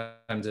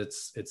sometimes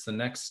it's the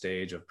next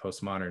stage of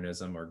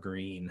postmodernism or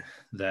green,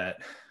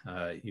 that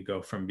you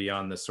go from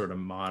beyond this sort of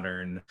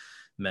modern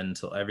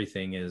mental,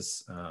 everything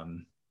is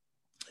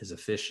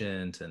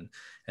efficient, and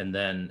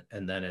then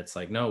it's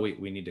like, no,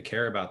 we need to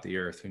care about the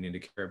earth, we need to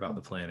care about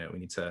the planet, we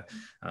need to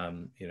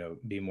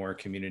be more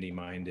community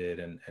minded,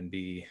 and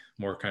be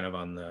more kind of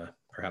on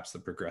perhaps the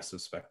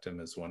progressive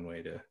spectrum is one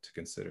way to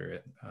consider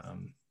it,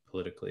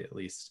 politically at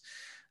least.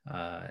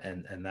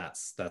 And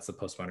that's the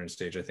postmodern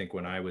stage. I think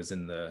when I was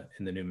in the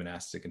new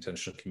monastic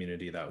intentional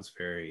community, that was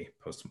very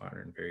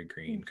postmodern, very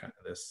green, kind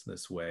of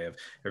this way of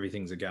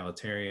everything's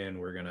egalitarian.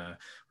 We're gonna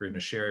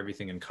share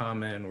everything in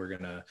common. We're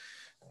gonna,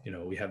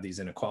 we have these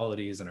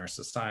inequalities in our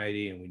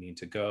society, and we need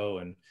to go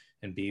and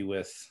and be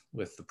with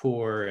the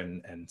poor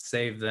and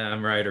save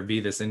them, right? Or be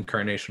this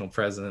incarnational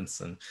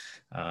presence and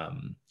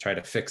try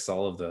to fix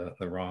all of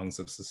the wrongs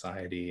of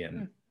society.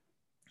 And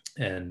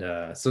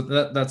so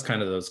that's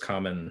kind of those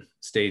common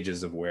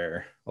stages of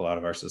where a lot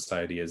of our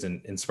society is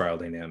in spiral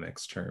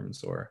dynamics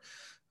terms, or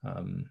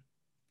kind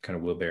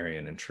of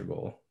Wilberian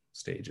integral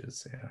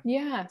stages.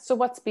 Yeah. So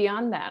what's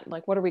beyond that?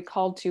 Like, what are we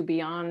called to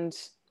beyond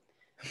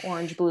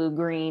orange, blue,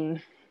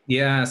 green?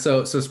 Yeah,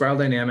 so spiral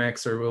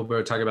dynamics, or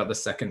we'll talk about the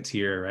second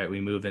tier, right? We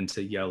move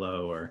into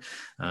yellow, or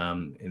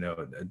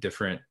a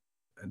different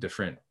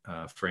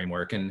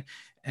framework, and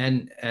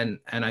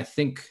I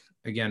think,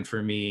 again,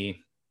 for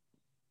me,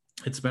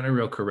 it's been a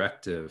real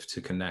corrective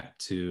to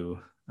connect to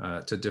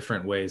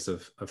different ways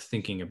of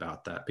thinking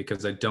about that,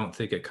 because I don't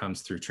think it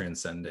comes through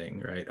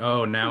transcending, right?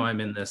 Oh, now I'm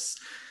in this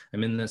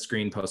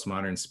green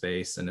postmodern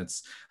space, and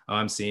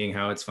I'm seeing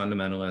how it's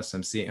fundamentalist.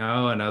 I'm seeing,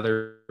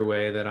 another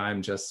way that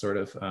I'm just sort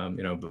of,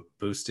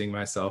 boosting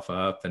myself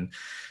up, and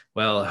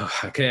well,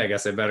 okay, I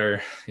guess I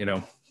better,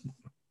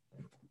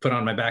 put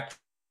on my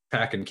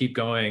backpack and keep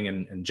going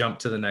and jump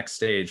to the next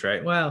stage,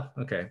 right? Well,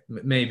 okay,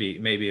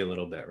 maybe a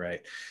little bit,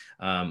 right?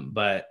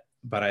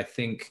 But I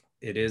think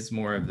it is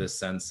more of this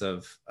sense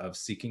of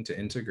seeking to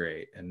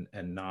integrate and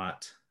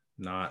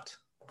not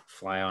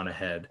fly on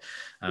ahead,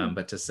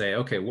 but to say,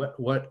 okay,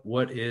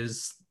 what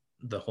is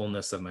the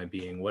wholeness of my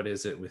being? What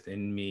is it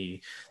within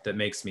me that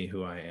makes me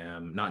who I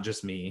am? Not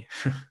just me,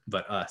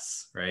 but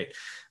us, right?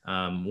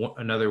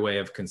 Another way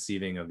of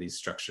conceiving of these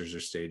structures or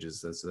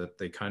stages is that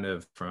they kind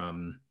of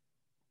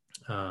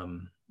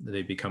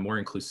they become more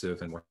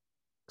inclusive and more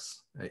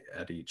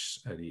at each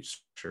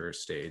sure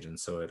stage, and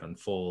so it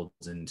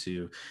unfolds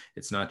into,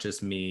 it's not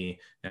just me,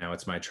 now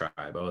it's my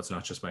tribe. Oh, it's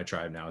not just my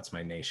tribe, now it's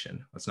my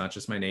nation. It's not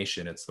just my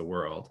nation, it's the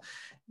world.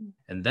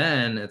 And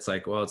then it's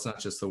like, well, it's not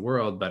just the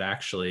world, but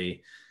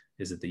actually,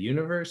 is it the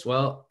universe?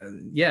 Well,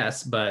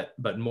 yes, but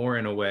more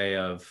in a way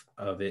of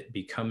it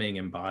becoming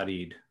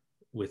embodied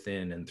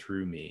within and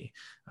through me,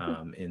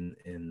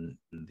 in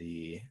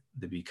the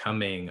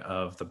becoming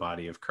of the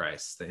body of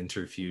Christ, the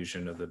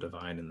interfusion of the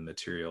divine and the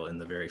material in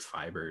the very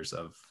fibers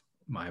of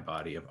my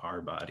body, of our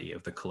body,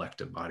 of the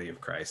collective body of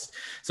Christ.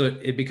 So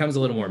it becomes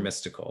a little more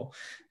mystical,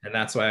 and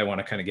that's why I want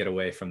to kind of get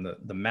away from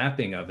the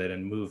mapping of it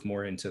and move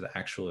more into the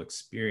actual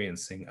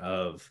experiencing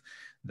of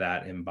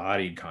that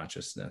embodied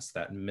consciousness,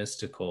 that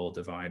mystical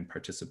divine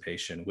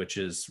participation, which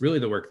is really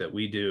the work that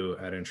we do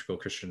at Integral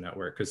Christian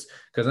Network, because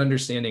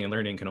understanding and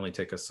learning can only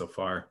take us so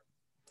far.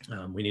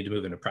 We need to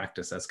move into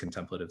practice, as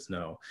contemplatives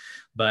know.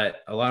 But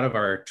a lot of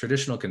our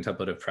traditional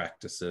contemplative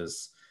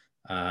practices,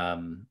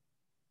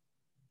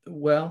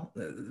 well,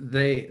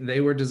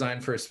 they were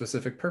designed for a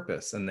specific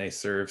purpose, and they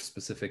serve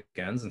specific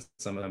ends, and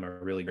some of them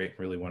are really great,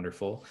 really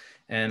wonderful.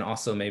 And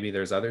also maybe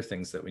there's other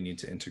things that we need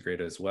to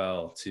integrate as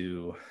well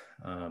to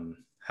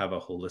have a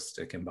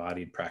holistic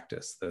embodied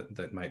practice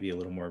that might be a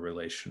little more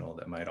relational,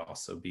 that might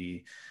also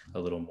be a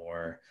little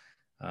more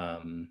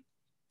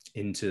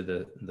into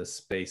the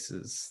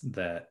spaces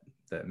that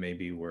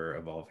maybe we're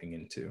evolving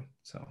into.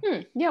 So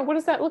Yeah, what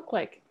does that look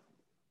like?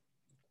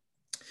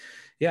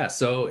 Yeah,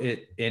 so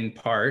it in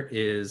part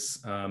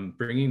is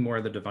bringing more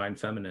of the divine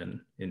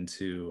feminine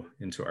into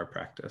our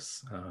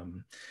practice.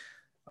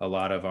 A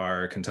lot of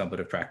our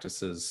contemplative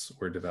practices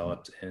were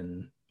developed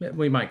in,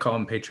 we might call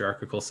them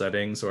patriarchal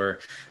settings, or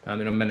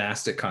in a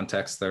monastic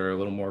context that are a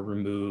little more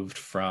removed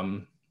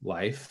from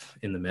life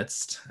in the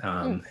midst.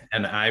 And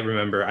I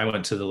remember I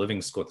went to the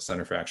Living School at the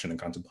Center for Action and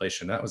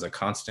Contemplation. That was a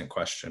constant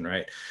question,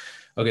 right?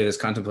 Okay, this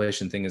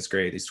contemplation thing is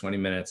great, these 20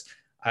 minutes.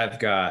 I've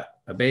got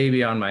a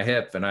baby on my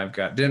hip and I've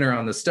got dinner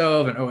on the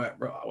stove, and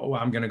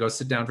I'm going to go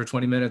sit down for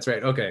 20 minutes,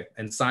 right? Okay.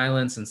 And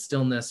silence and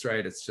stillness,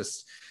 right? It's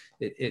just,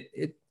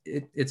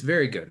 it's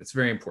very good. It's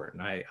very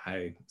important.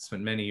 I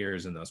spent many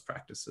years in those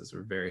practices.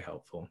 Were very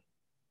helpful.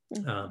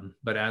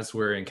 But as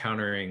we're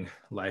encountering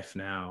life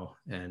now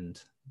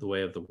and the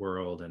way of the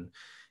world,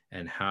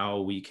 and how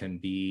we can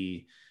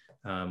be,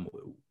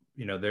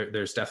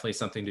 there's definitely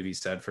something to be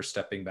said for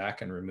stepping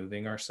back and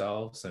removing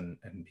ourselves and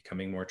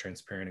becoming more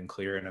transparent and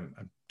clear. And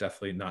I'm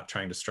definitely not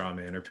trying to straw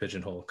man or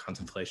pigeonhole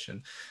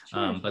contemplation.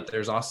 Sure. But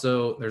there's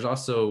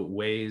also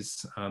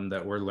ways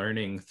that we're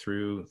learning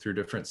through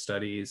different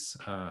studies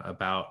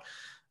about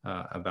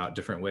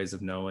different ways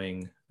of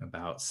knowing,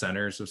 about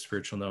centers of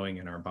spiritual knowing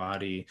in our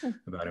body,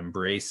 about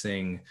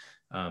embracing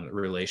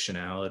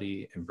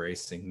relationality,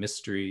 embracing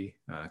mystery,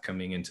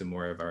 coming into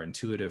more of our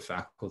intuitive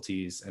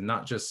faculties, and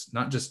not just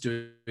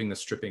doing the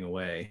stripping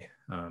away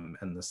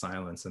and the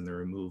silence and the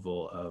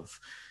removal of,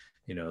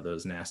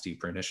 those nasty,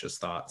 pernicious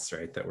thoughts,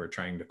 right, that we're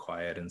trying to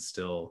quiet and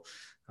still.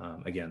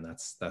 Again,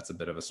 that's a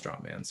bit of a straw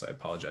man, so I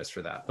apologize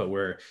for that. But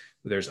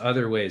there's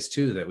other ways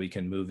too that we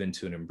can move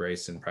into an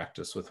embrace and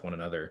practice with one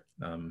another.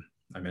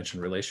 I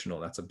mentioned relational,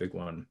 that's a big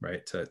one,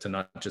 right? To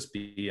not just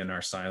be in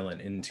our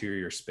silent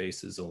interior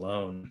spaces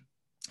alone,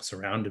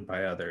 surrounded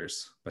by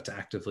others, but to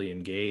actively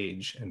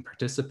engage and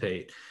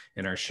participate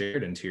in our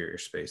shared interior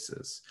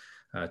spaces,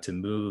 to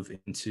move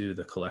into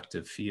the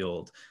collective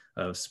field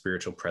of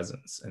spiritual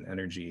presence and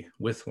energy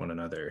with one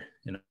another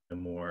in a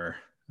more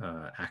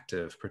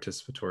active,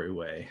 participatory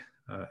way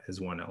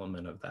is one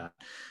element of that.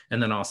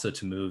 And then also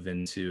to move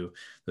into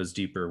those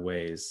deeper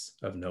ways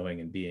of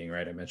knowing and being,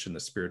 right? I mentioned the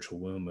spiritual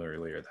womb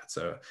earlier. That's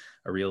a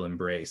real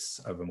embrace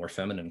of a more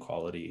feminine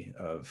quality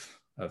of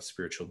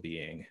spiritual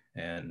being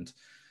and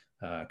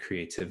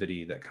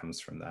creativity that comes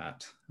from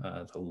that,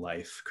 the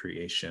life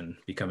creation,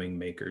 becoming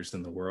makers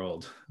in the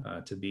world,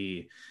 to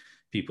be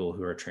people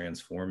who are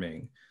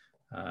transforming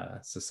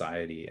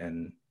society,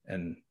 and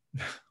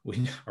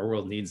our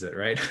world needs it,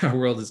 right? Our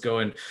world is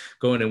going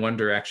in one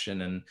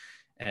direction,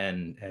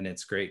 and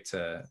it's great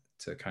to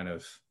kind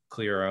of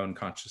clear our own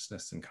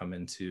consciousness and come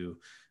into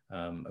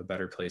a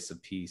better place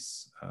of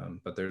peace.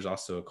 But there's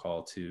also a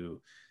call to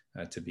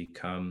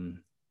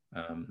become,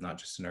 not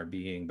just in our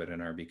being, but in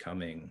our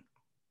becoming,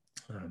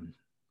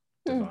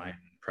 divine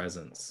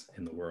presence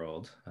in the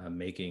world,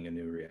 making a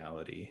new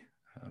reality.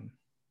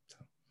 So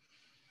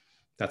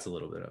that's a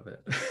little bit of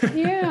it.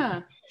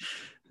 Yeah.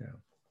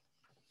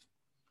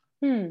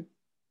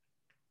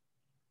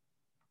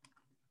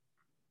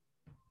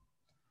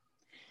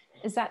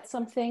 Is that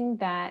something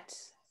that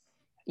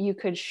you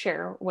could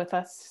share with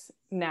us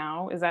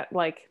now? Is that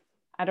like,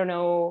 I don't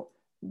know.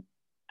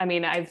 I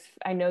mean,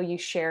 I know you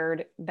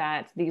shared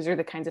that these are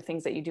the kinds of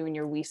things that you do in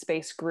your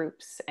WeSpace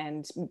groups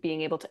and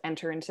being able to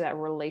enter into that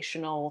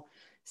relational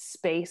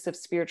space of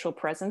spiritual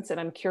presence. And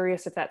I'm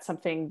curious if that's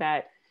something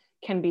that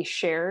can be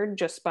shared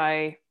just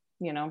by,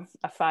 a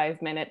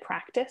 5-minute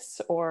practice,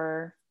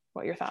 or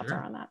what your thoughts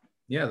are on that.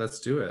 Yeah, let's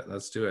do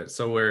it.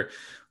 So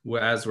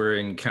as we're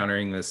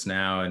encountering this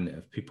now, and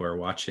if people are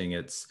watching,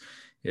 it's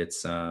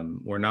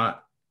we're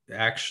not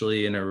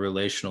actually in a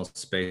relational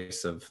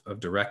space of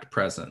direct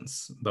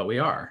presence, but we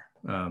are,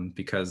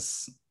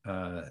 because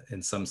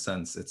in some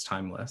sense it's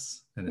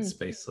timeless and it's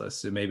spaceless.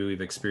 So maybe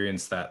we've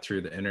experienced that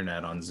through the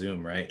internet on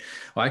Zoom, right?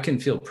 Well, I can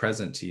feel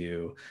present to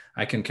you.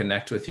 I can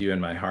connect with you in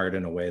my heart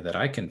in a way that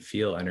I can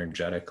feel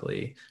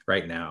energetically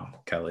right now,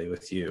 Kelly,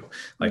 with you.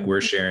 Like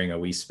we're sharing a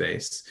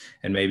WeSpace,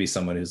 and maybe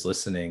someone who's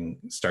listening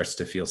starts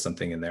to feel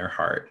something in their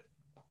heart.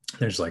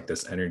 There's like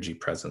this energy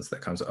presence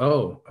that comes,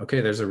 oh, okay,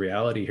 there's a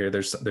reality here.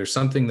 There's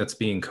something that's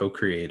being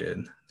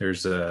co-created.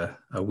 There's a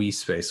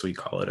WeSpace, we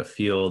call it, a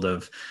field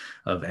of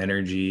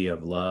energy,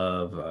 of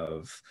love,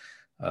 of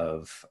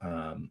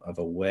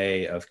a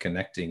way of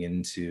connecting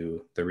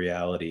into the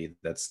reality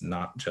that's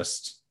not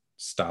just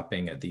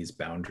stopping at these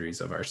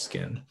boundaries of our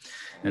skin.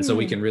 And so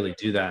we can really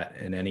do that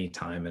in any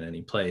time and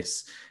any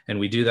place. And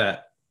we do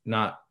that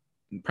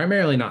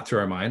primarily not through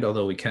our mind,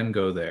 although we can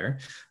go there.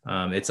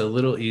 It's a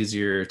little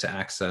easier to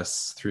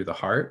access through the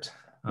heart.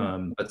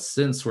 But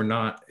since we're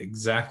not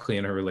exactly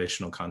in a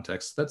relational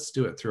context, let's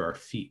do it through our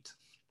feet.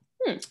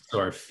 So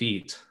our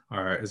feet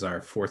is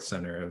our fourth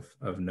center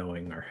of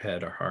knowing: our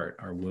head, our heart,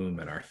 our womb,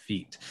 and our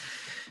feet.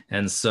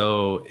 And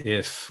so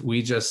if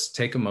we just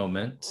take a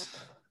moment,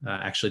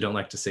 actually don't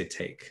like to say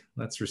take,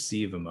 let's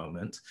receive a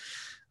moment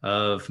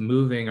of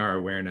moving our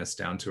awareness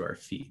down to our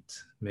feet.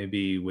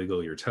 Maybe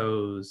wiggle your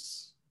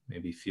toes.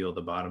 Maybe feel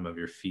the bottom of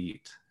your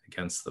feet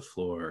against the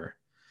floor.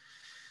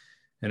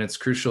 And it's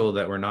crucial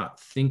that we're not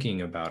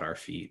thinking about our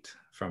feet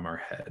from our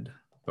head,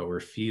 but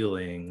we're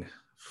feeling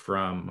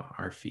from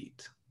our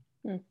feet.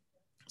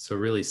 So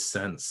really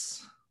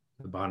sense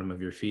the bottom of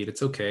your feet.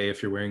 It's okay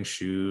if you're wearing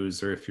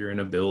shoes or if you're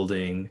in a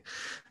building,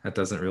 that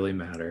doesn't really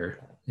matter.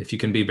 If you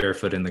can be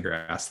barefoot in the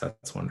grass,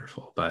 that's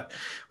wonderful, but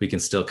we can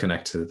still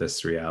connect to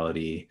this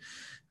reality.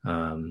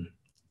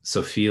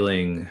 So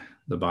feeling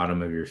the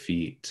bottom of your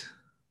feet,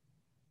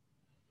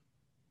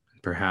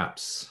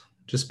 perhaps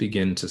just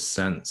begin to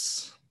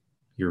sense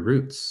your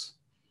roots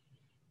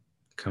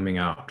coming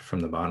out from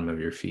the bottom of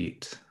your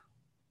feet,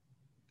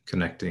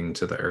 connecting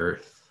to the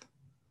earth.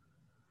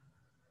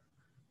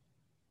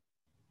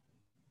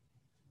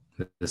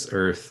 This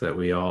earth that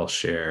we all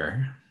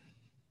share,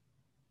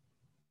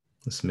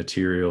 this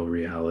material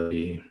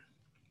reality,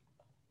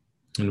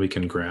 and we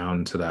can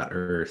ground to that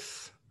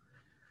earth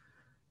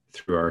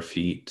through our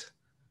feet,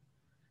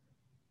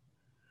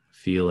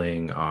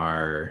 feeling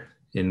our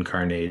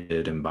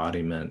incarnated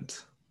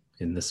embodiment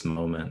in this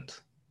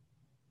moment,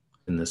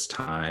 in this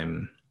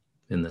time,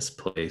 in this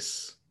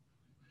place.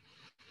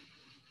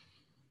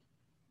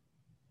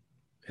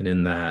 And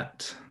in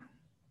that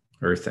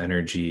earth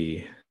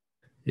energy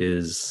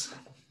is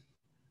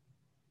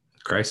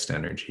Christ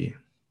energy,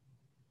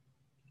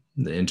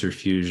 the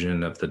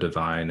interfusion of the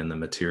divine and the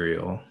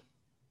material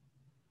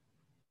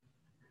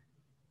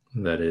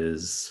that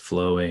is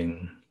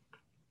flowing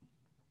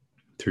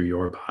through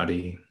your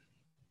body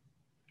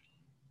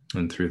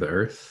and through the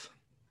earth,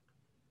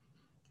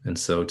 and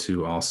so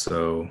too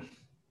also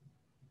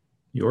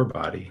your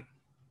body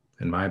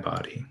and my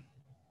body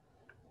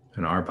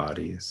and our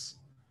bodies.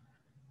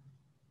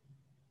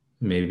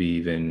 Maybe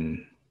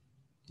even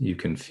you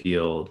can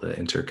feel the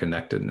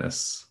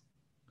interconnectedness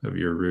of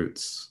your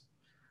roots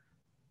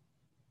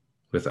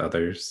with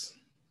others.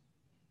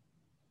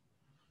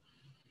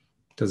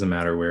 Doesn't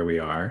matter where we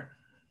are.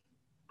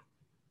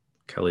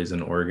 Kelly's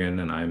in Oregon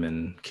and I'm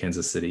in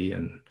Kansas City,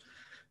 and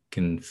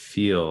can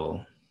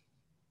feel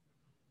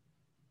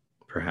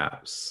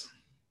perhaps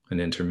an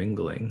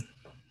intermingling,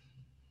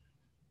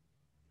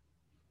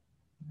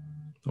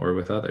 or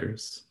with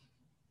others.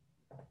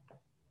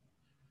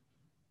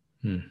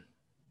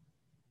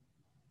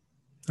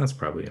 That's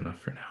probably enough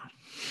for now.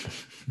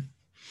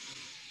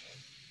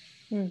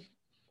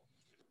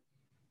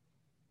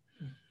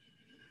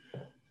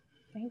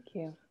 Thank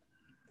you.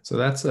 So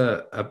that's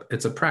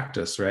it's a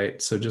practice,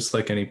 right? So just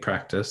like any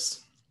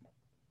practice,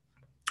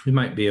 we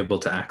might be able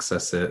to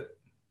access it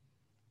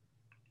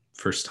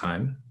first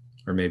time,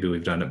 or maybe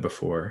we've done it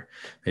before.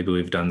 Maybe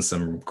we've done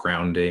some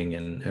grounding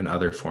and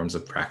other forms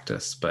of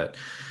practice, but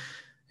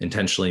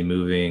intentionally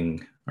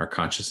moving our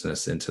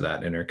consciousness into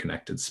that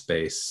interconnected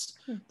space,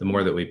 the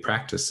more that we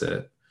practice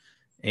it,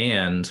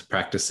 and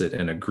practice it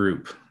in a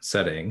group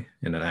setting,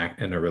 in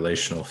a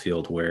relational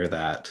field where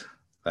that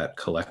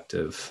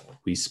collective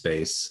we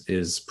space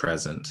is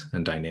present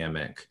and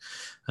dynamic,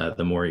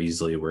 the more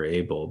easily we're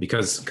able,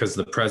 because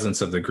the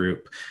presence of the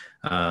group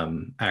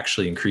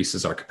actually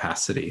increases our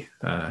capacity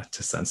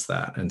to sense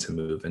that and to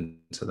move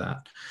into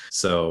that.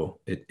 So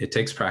it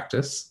takes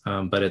practice,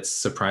 but it's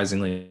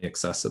surprisingly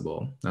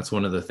accessible. That's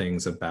one of the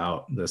things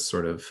about this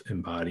sort of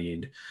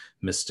embodied,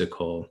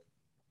 mystical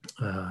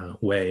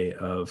way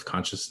of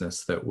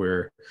consciousness that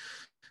we're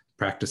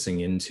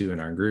practicing into in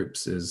our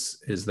groups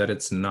is that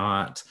it's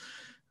not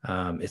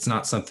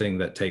something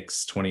that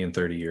takes 20 and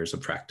 30 years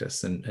of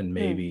practice and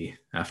maybe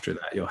after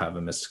that you'll have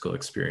a mystical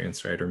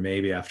experience, right? Or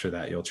maybe after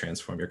that you'll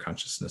transform your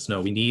consciousness.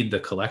 No, we need the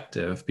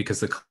collective, because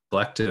the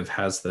collective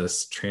has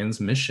this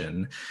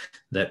transmission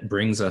that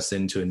brings us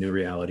into a new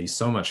reality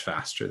so much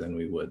faster than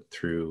we would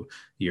through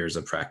years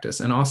of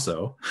practice. And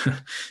also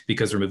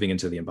because we're moving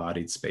into the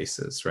embodied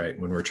spaces, right?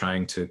 When we're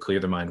trying to clear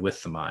the mind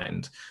with the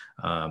mind.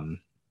 Well,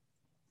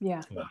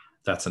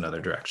 that's another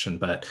direction,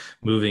 but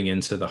moving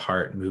into the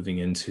heart, moving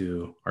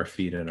into our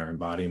feet and our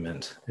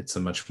embodiment, it's a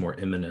much more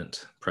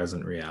imminent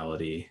present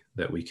reality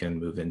that we can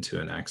move into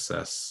and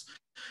access,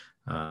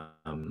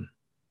 and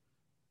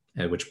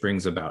which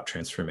brings about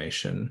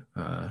transformation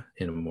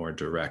in a more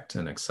direct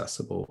and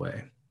accessible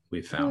way,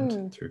 we've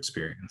found through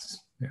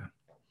experience.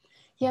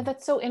 Yeah,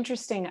 that's so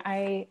interesting.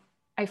 I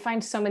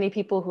find so many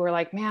people who are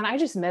like, man, I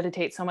just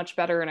meditate so much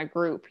better in a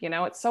group.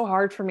 It's so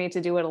hard for me to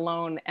do it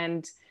alone.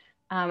 And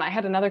I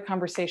had another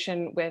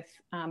conversation with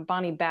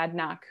Bonnie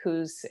Badnock,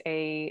 who's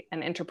an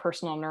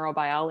interpersonal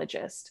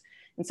neurobiologist.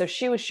 And so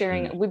she was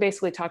sharing, we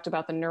basically talked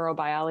about the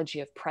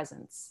neurobiology of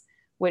presence,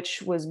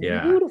 which was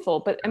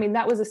beautiful. But I mean,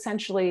 that was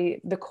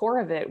essentially the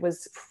core of it,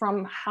 was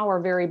from how our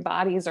very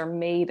bodies are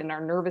made and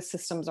our nervous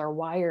systems are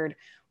wired.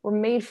 We're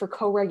made for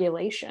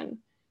co-regulation,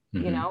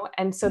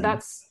 And so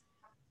that's,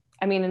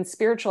 I mean, in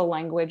spiritual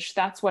language,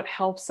 that's what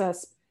helps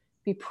us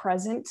be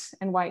present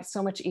and why it's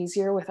so much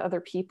easier with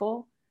other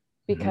people.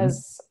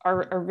 Because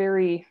our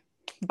very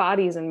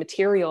bodies and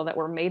material that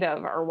we're made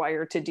of are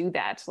wired to do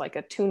that, like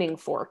a tuning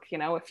fork.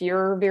 If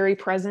you're very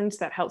present,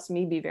 that helps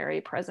me be very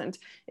present.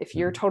 If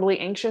you're totally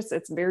anxious,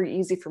 it's very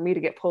easy for me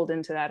to get pulled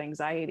into that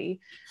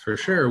anxiety. For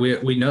sure.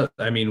 We know,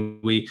 I mean,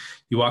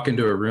 you walk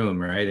into a room,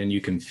 right? And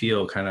you can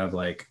feel kind of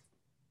like,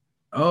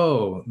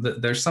 oh,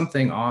 there's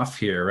something off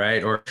here,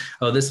 right? Or,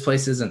 oh, this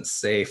place isn't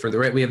safe, or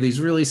we have these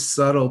really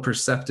subtle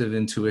perceptive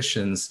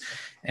intuitions,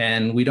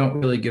 and we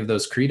don't really give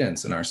those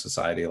credence in our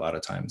society a lot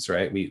of times,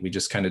 right? We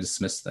just kind of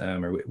dismiss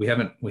them, or we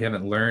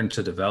haven't learned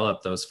to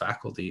develop those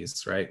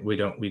faculties, right? We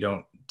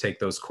don't take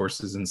those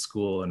courses in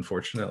school,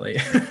 unfortunately.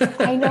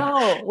 I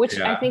know, which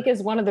I think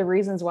is one of the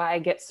reasons why I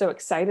get so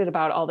excited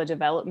about all the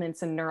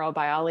developments in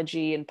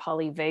neurobiology and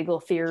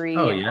polyvagal theory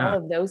and all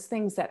of those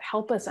things that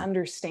help us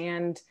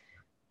understand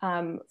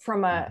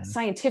from a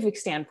scientific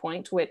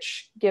standpoint,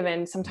 which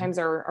given sometimes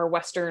our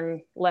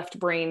Western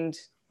left-brained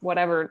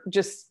whatever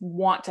just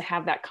want to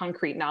have that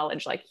concrete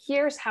knowledge, like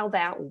here's how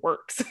that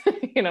works,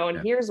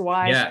 and here's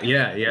why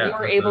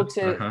we're able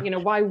to,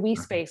 why we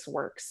space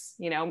works,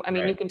 I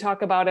mean, you can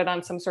talk about it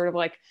on some sort of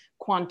like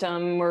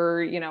quantum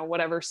or,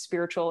 whatever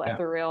spiritual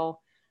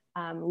ethereal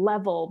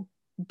level,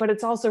 but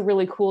it's also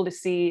really cool to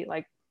see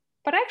like,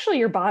 but actually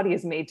your body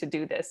is made to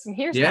do this. And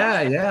here's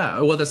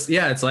well, it's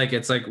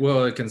like,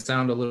 well, it can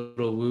sound a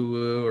little woo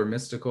woo or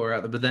mystical or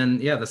but then,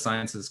 the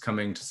science is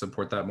coming to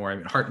support that more. I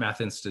mean, Heart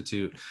Math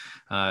Institute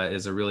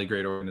is a really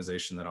great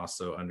organization that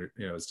also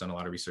has done a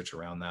lot of research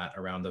around that,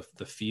 around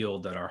the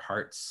field that our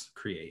hearts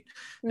create,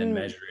 and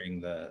measuring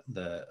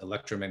the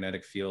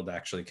electromagnetic field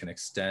actually can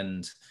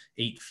extend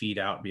 8 feet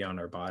out beyond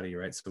our body,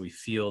 right? So we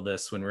feel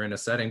this when we're in a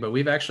setting, but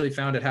we've actually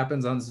found it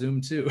happens on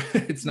Zoom too.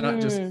 It's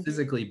not just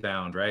physically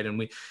bound, right? And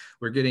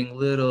we're getting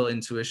little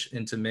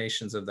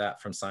intimations of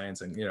that from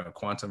science and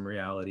quantum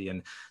reality.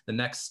 And the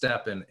next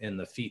step in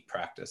the feet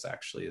practice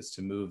actually is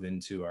to move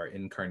into our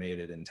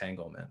incarnated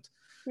entanglement.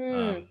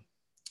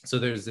 So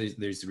there's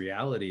these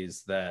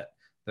realities that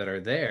that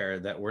are there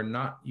that we're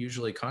not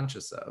usually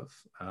conscious of.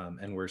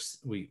 And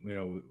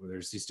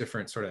there's these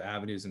different sort of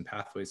avenues and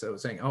pathways that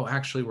was saying, oh,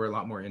 actually, we're a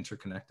lot more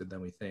interconnected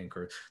than we think,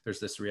 or there's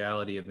this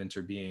reality of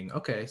interbeing.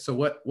 Okay, so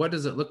what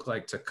does it look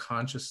like to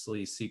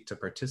consciously seek to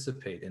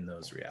participate in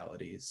those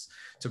realities,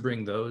 to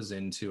bring those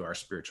into our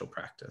spiritual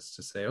practice,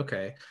 to say,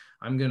 okay,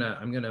 I'm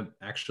gonna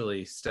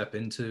actually step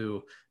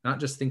into not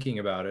just thinking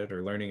about it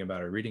or learning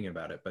about it or reading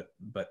about it,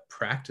 but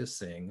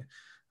practicing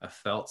a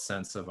felt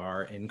sense of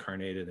our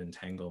incarnated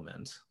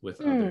entanglement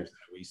with others in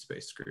a we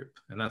space group.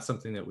 And that's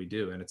something that we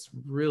do. And it's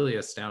really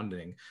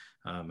astounding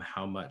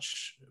how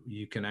much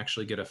you can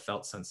actually get a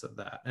felt sense of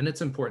that. And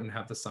it's important to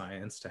have the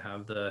science, to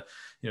have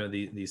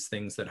these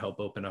things that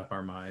help open up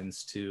our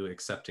minds to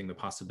accepting the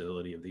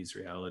possibility of these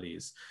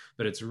realities.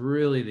 But it's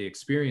really the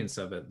experience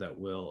of it that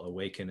will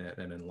awaken it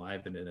and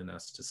enliven it in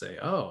us to say,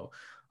 oh,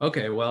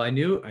 okay, well, I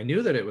knew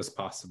that it was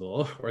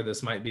possible, or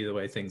this might be the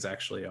way things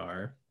actually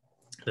are.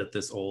 That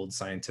this old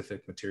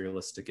scientific,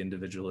 materialistic,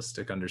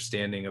 individualistic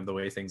understanding of the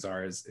way things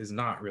are is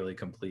not really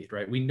complete,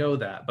 right? We know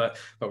that, but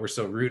we're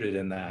so rooted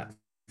in that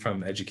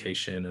from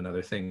education and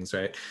other things,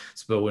 right?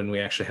 So, but when we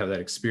actually have that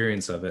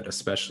experience of it,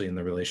 especially in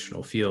the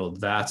relational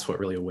field, that's what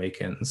really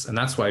awakens. And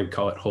that's why we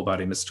call it whole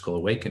body mystical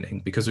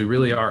awakening, because we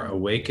really are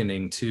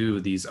awakening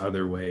to these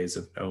other ways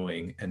of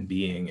knowing and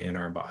being in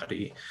our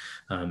body,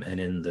 and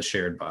in the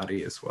shared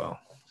body as well.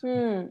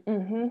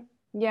 Mm-hmm.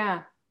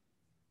 Yeah.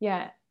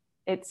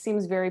 It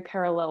seems very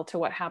parallel to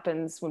what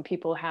happens when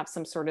people have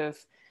some sort of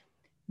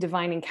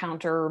divine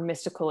encounter or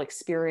mystical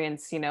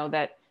experience,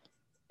 that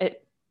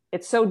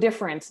it's so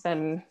different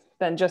than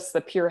just the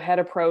pure head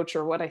approach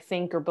or what I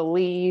think or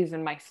believe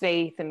and my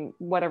faith and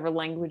whatever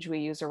language we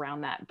use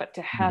around that. But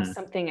to have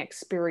something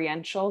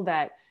experiential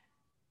that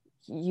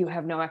you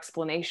have no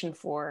explanation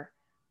for.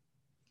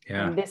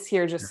 Yeah. And this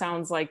here just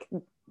sounds like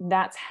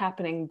that's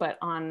happening, but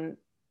on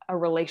a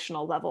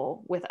relational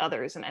level with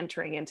others and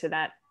entering into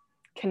that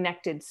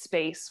connected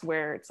space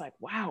where it's like,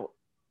 wow,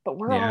 but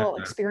we're all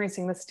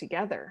experiencing this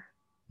together.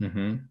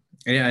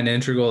 Yeah, and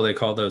Integral, they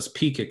call those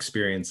peak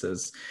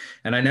experiences.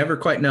 And I never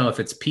quite know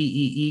if it's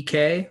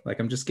P-E-E-K, like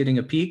I'm just getting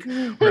a peak,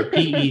 or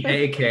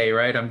P-E-A-K,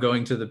 right? I'm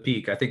going to the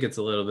peak. I think it's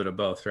a little bit of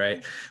both,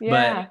 right?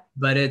 Yeah.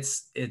 But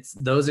it's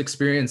those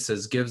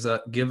experiences give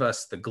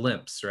us the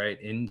glimpse, right,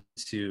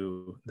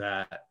 into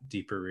that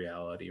deeper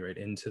reality, right,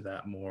 into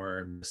that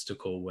more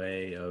mystical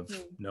way of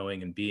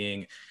knowing and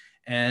being.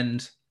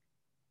 And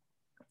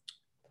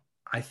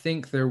I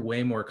think they're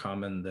way more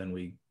common than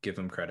we give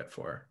them credit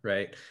for,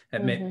 right?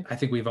 I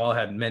think we've all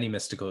had many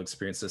mystical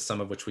experiences,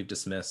 some of which we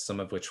dismissed, some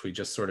of which we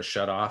just sort of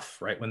shut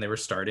off right when they were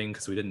starting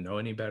because we didn't know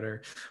any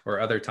better. Or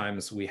other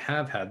times we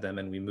have had them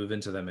and we move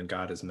into them and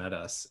God has met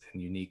us in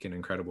unique and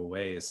incredible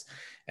ways.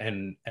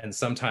 And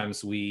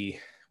sometimes we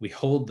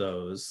hold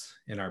those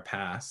in our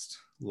past,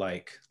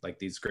 like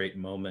these great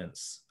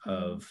moments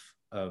of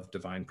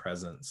divine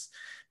presence.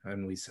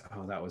 And we say,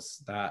 oh,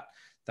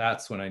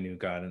 that's when I knew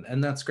God.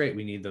 And that's great.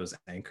 We need those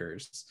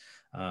anchors.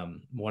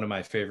 One of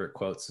my favorite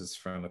quotes is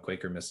from a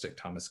Quaker mystic,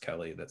 Thomas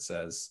Kelly, that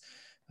says,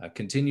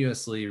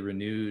 continuously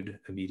renewed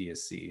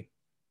immediacy,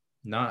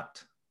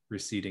 not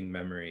receding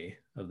memory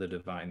of the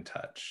divine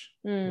touch,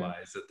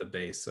 lies at the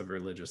base of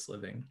religious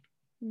living.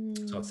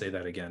 So I'll say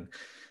that again.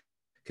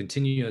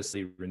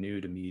 Continuously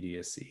renewed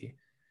immediacy,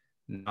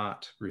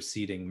 not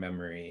receding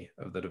memory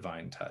of the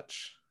divine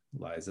touch,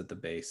 lies at the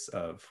base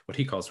of what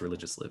he calls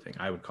religious living.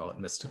 I would call it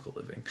mystical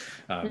living,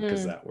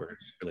 because that word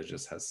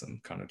religious has some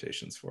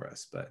connotations for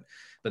us, but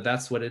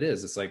that's what it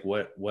is. It's like,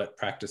 what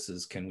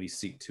practices can we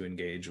seek to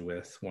engage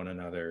with one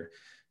another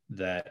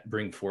that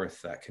bring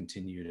forth that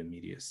continued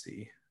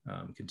immediacy,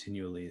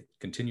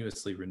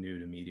 continuously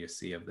renewed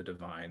immediacy of the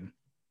divine.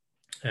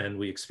 And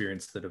we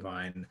experience the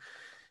divine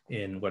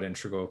in what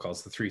Integral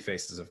calls the three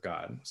faces of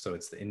God. So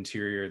it's the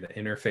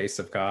inner face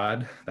of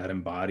God, that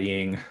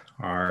embodying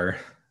our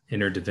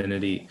inner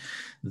divinity,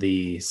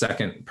 the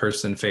second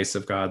person face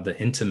of God, the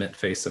intimate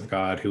face of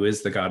God, who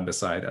is the God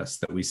beside us,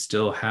 that we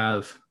still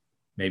have.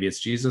 Maybe it's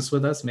Jesus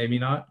with us, maybe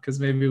not, because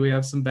maybe we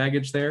have some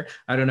baggage there.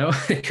 I don't know.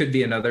 It could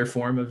be another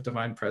form of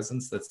divine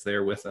presence that's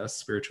there with us,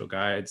 spiritual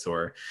guides,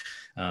 or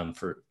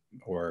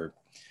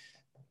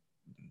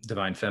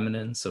divine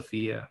feminine,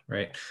 Sophia,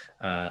 right?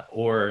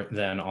 Or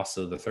then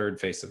also the third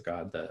face of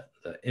God, the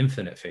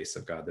infinite face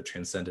of God, the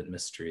transcendent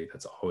mystery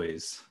that's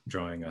always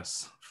drawing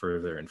us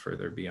further and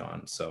further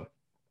beyond. So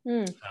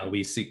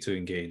we seek to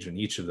engage in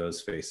each of those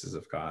faces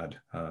of God.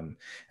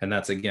 And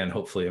that's, again,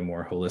 hopefully a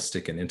more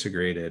holistic and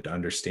integrated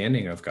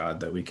understanding of God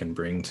that we can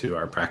bring to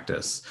our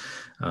practice,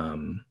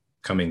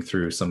 coming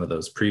through some of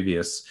those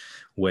previous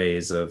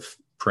ways of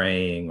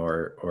praying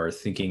or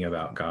thinking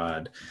about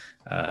God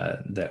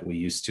that we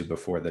used to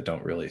before that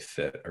don't really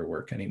fit or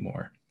work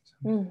anymore.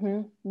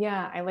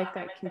 Yeah, I like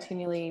that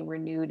continually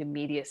renewed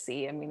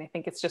immediacy. I mean, I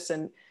think it's just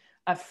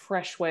a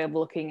fresh way of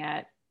looking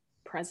at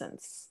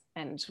presence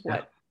and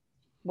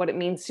what it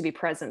means to be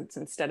present,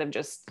 instead of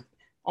just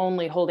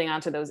only holding on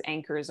to those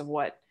anchors of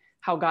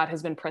how God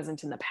has been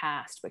present in the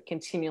past, but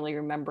continually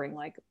remembering,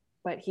 like,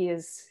 but he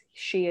is,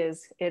 she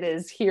is, it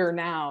is here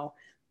now.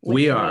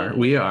 We are.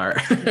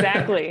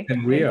 Exactly.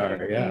 And we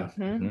are, yeah.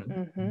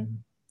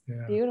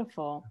 Yeah.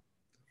 Beautiful.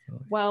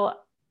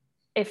 Well,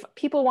 if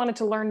people wanted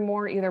to learn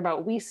more either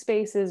about We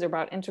Spaces or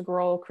about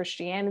Integral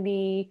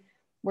Christianity,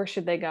 where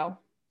should they go?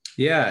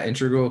 Yeah,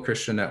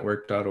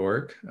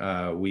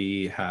 integralchristiannetwork.org.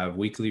 We have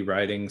weekly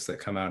writings that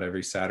come out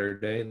every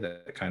Saturday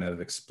that kind of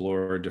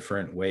explore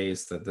different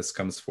ways that this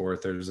comes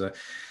forth. There's a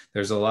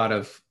lot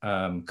of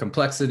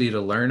complexity to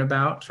learn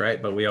about,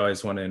 right? But we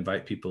always want to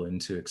invite people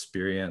into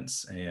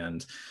experience.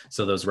 And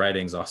so those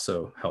writings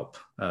also help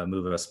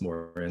move us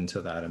more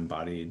into that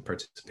embodied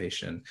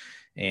participation.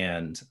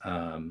 And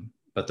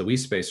but the We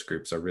Space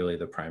groups are really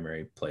the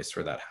primary place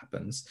where that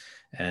happens,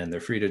 and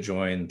they're free to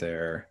join.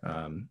 Their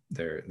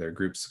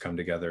groups come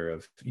together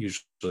of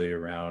usually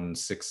around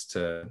 6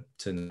 to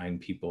 9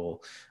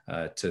 people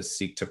to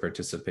seek to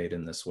participate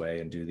in this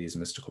way and do these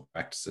mystical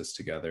practices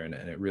together, and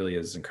it really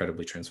is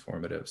incredibly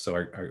transformative. So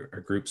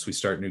our groups, we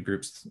start new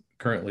groups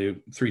currently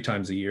 3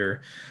 times a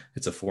year.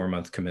 It's a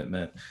 4-month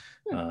commitment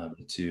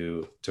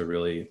to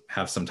really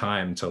have some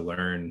time to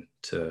learn,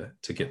 to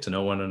get to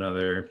know one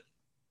another,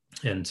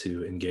 and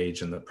to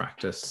engage in the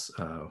practice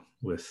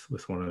with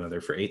one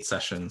another for 8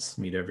 sessions,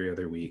 meet every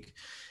other week.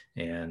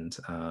 And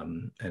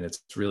it's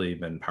really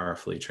been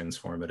powerfully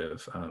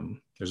transformative.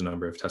 There's a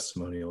number of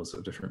testimonials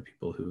of different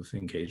people who've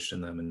engaged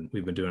in them, and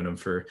we've been doing them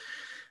for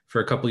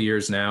a couple of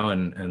years now,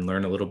 and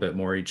learn a little bit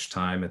more each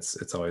time.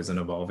 It's always an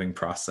evolving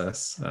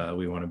process.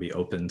 We want to be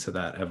open to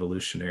that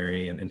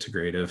evolutionary and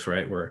integrative,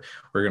 right? We're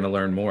going to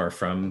learn more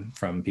from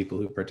people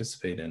who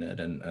participate in it,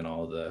 and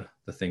all the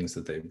things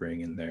that they bring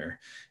in their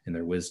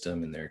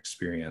wisdom and their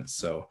experience.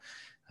 So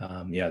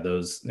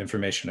those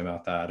information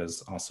about that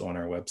is also on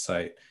our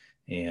website,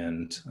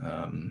 and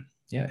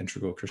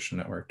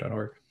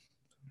integralchristiannetwork.org.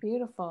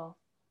 Beautiful.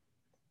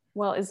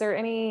 Well, is there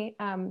any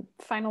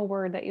final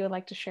word that you would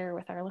like to share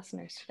with our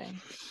listeners today?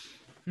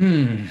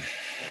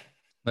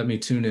 Let me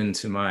tune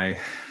into my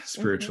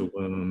spiritual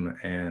womb,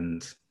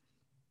 and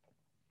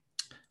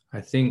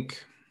I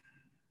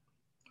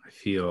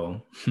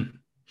feel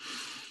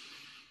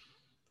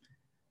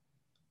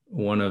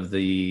one of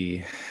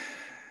the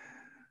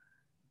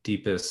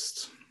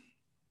deepest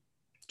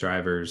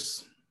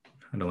drivers.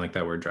 I don't like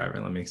that word driver.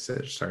 Let me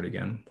start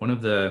again. One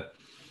of the,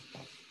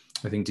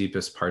 I think,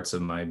 deepest parts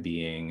of my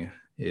being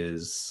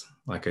is,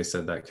 like I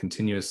said, that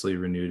continuously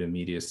renewed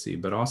immediacy,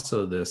 but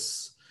also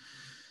this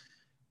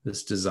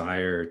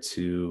desire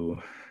to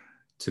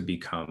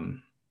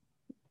become.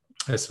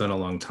 I spent a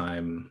long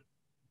time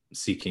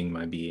seeking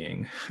my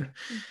being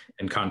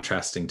and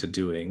contrasting to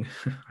doing.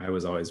 I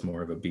was always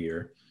more of a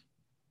beer.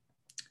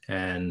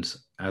 And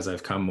as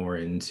I've come more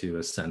into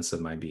a sense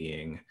of my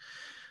being,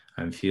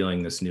 I'm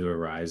feeling this new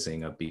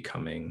arising of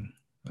becoming,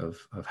 of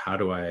how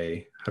do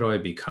I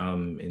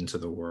become into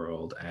the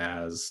world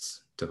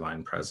as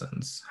divine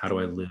presence? How do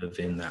I live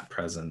in that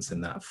presence,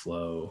 in that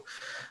flow,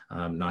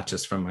 not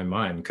just from my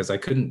mind, because I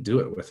couldn't do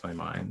it with my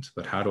mind,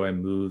 but how do I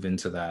move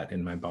into that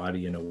in my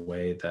body in a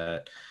way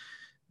that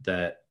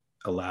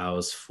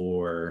allows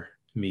for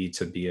me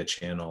to be a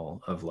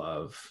channel of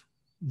love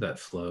that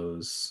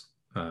flows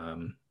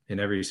in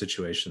every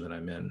situation that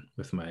I'm in,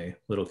 with my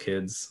little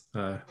kids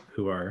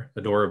who are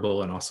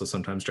adorable and also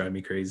sometimes drive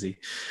me crazy,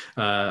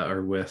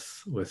 or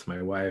with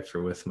my wife,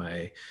 or with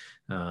my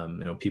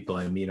people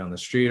I meet on the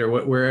street, or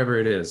wherever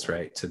it is,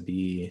 right? To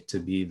be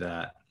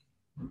that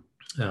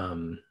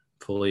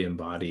fully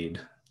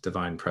embodied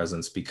divine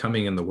presence,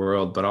 becoming in the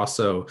world, but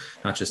also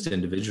not just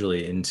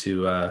individually,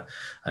 into a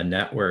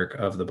network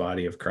of the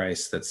body of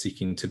Christ that's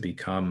seeking to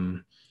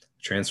become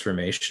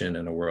transformation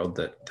in a world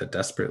that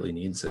desperately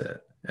needs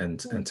it, and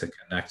to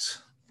connect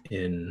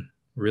in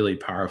really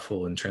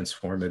powerful and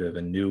transformative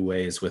and new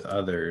ways with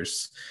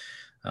others,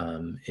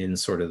 in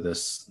sort of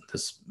this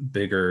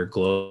bigger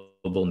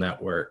global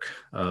network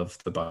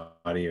of the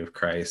body of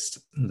Christ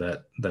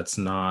that's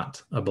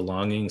not a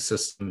belonging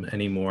system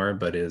anymore,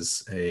 but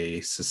is a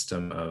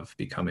system of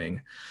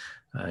becoming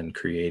and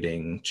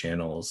creating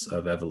channels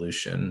of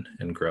evolution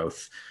and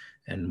growth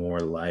and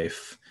more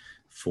life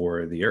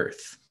for the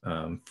earth,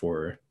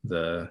 for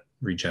the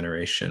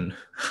regeneration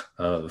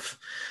of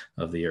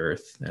the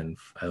earth and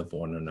of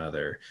one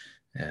another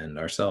and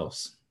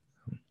ourselves.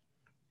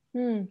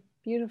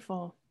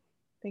 Beautiful.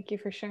 Thank you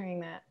for sharing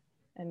that.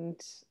 And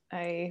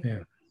I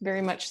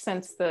very much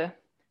sense the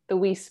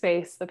We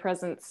Space, the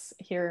presence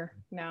here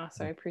now.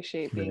 So I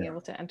appreciate being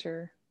able to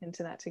enter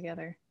into that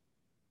together.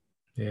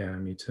 Yeah,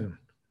 me too.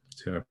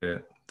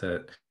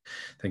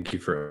 Thank you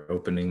for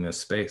opening this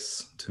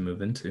space to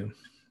move into.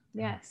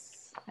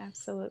 Yes,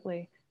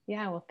 absolutely.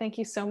 Yeah, well, thank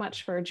you so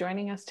much for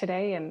joining us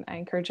today. And I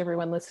encourage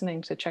everyone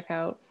listening to check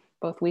out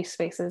both We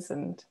Spaces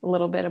and a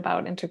little bit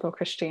about Integral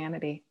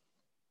Christianity.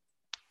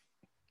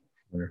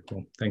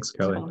 Wonderful. Thanks,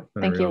 Kelly.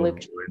 Thank you,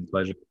 Luke.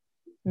 Pleasure.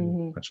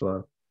 Much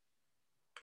love.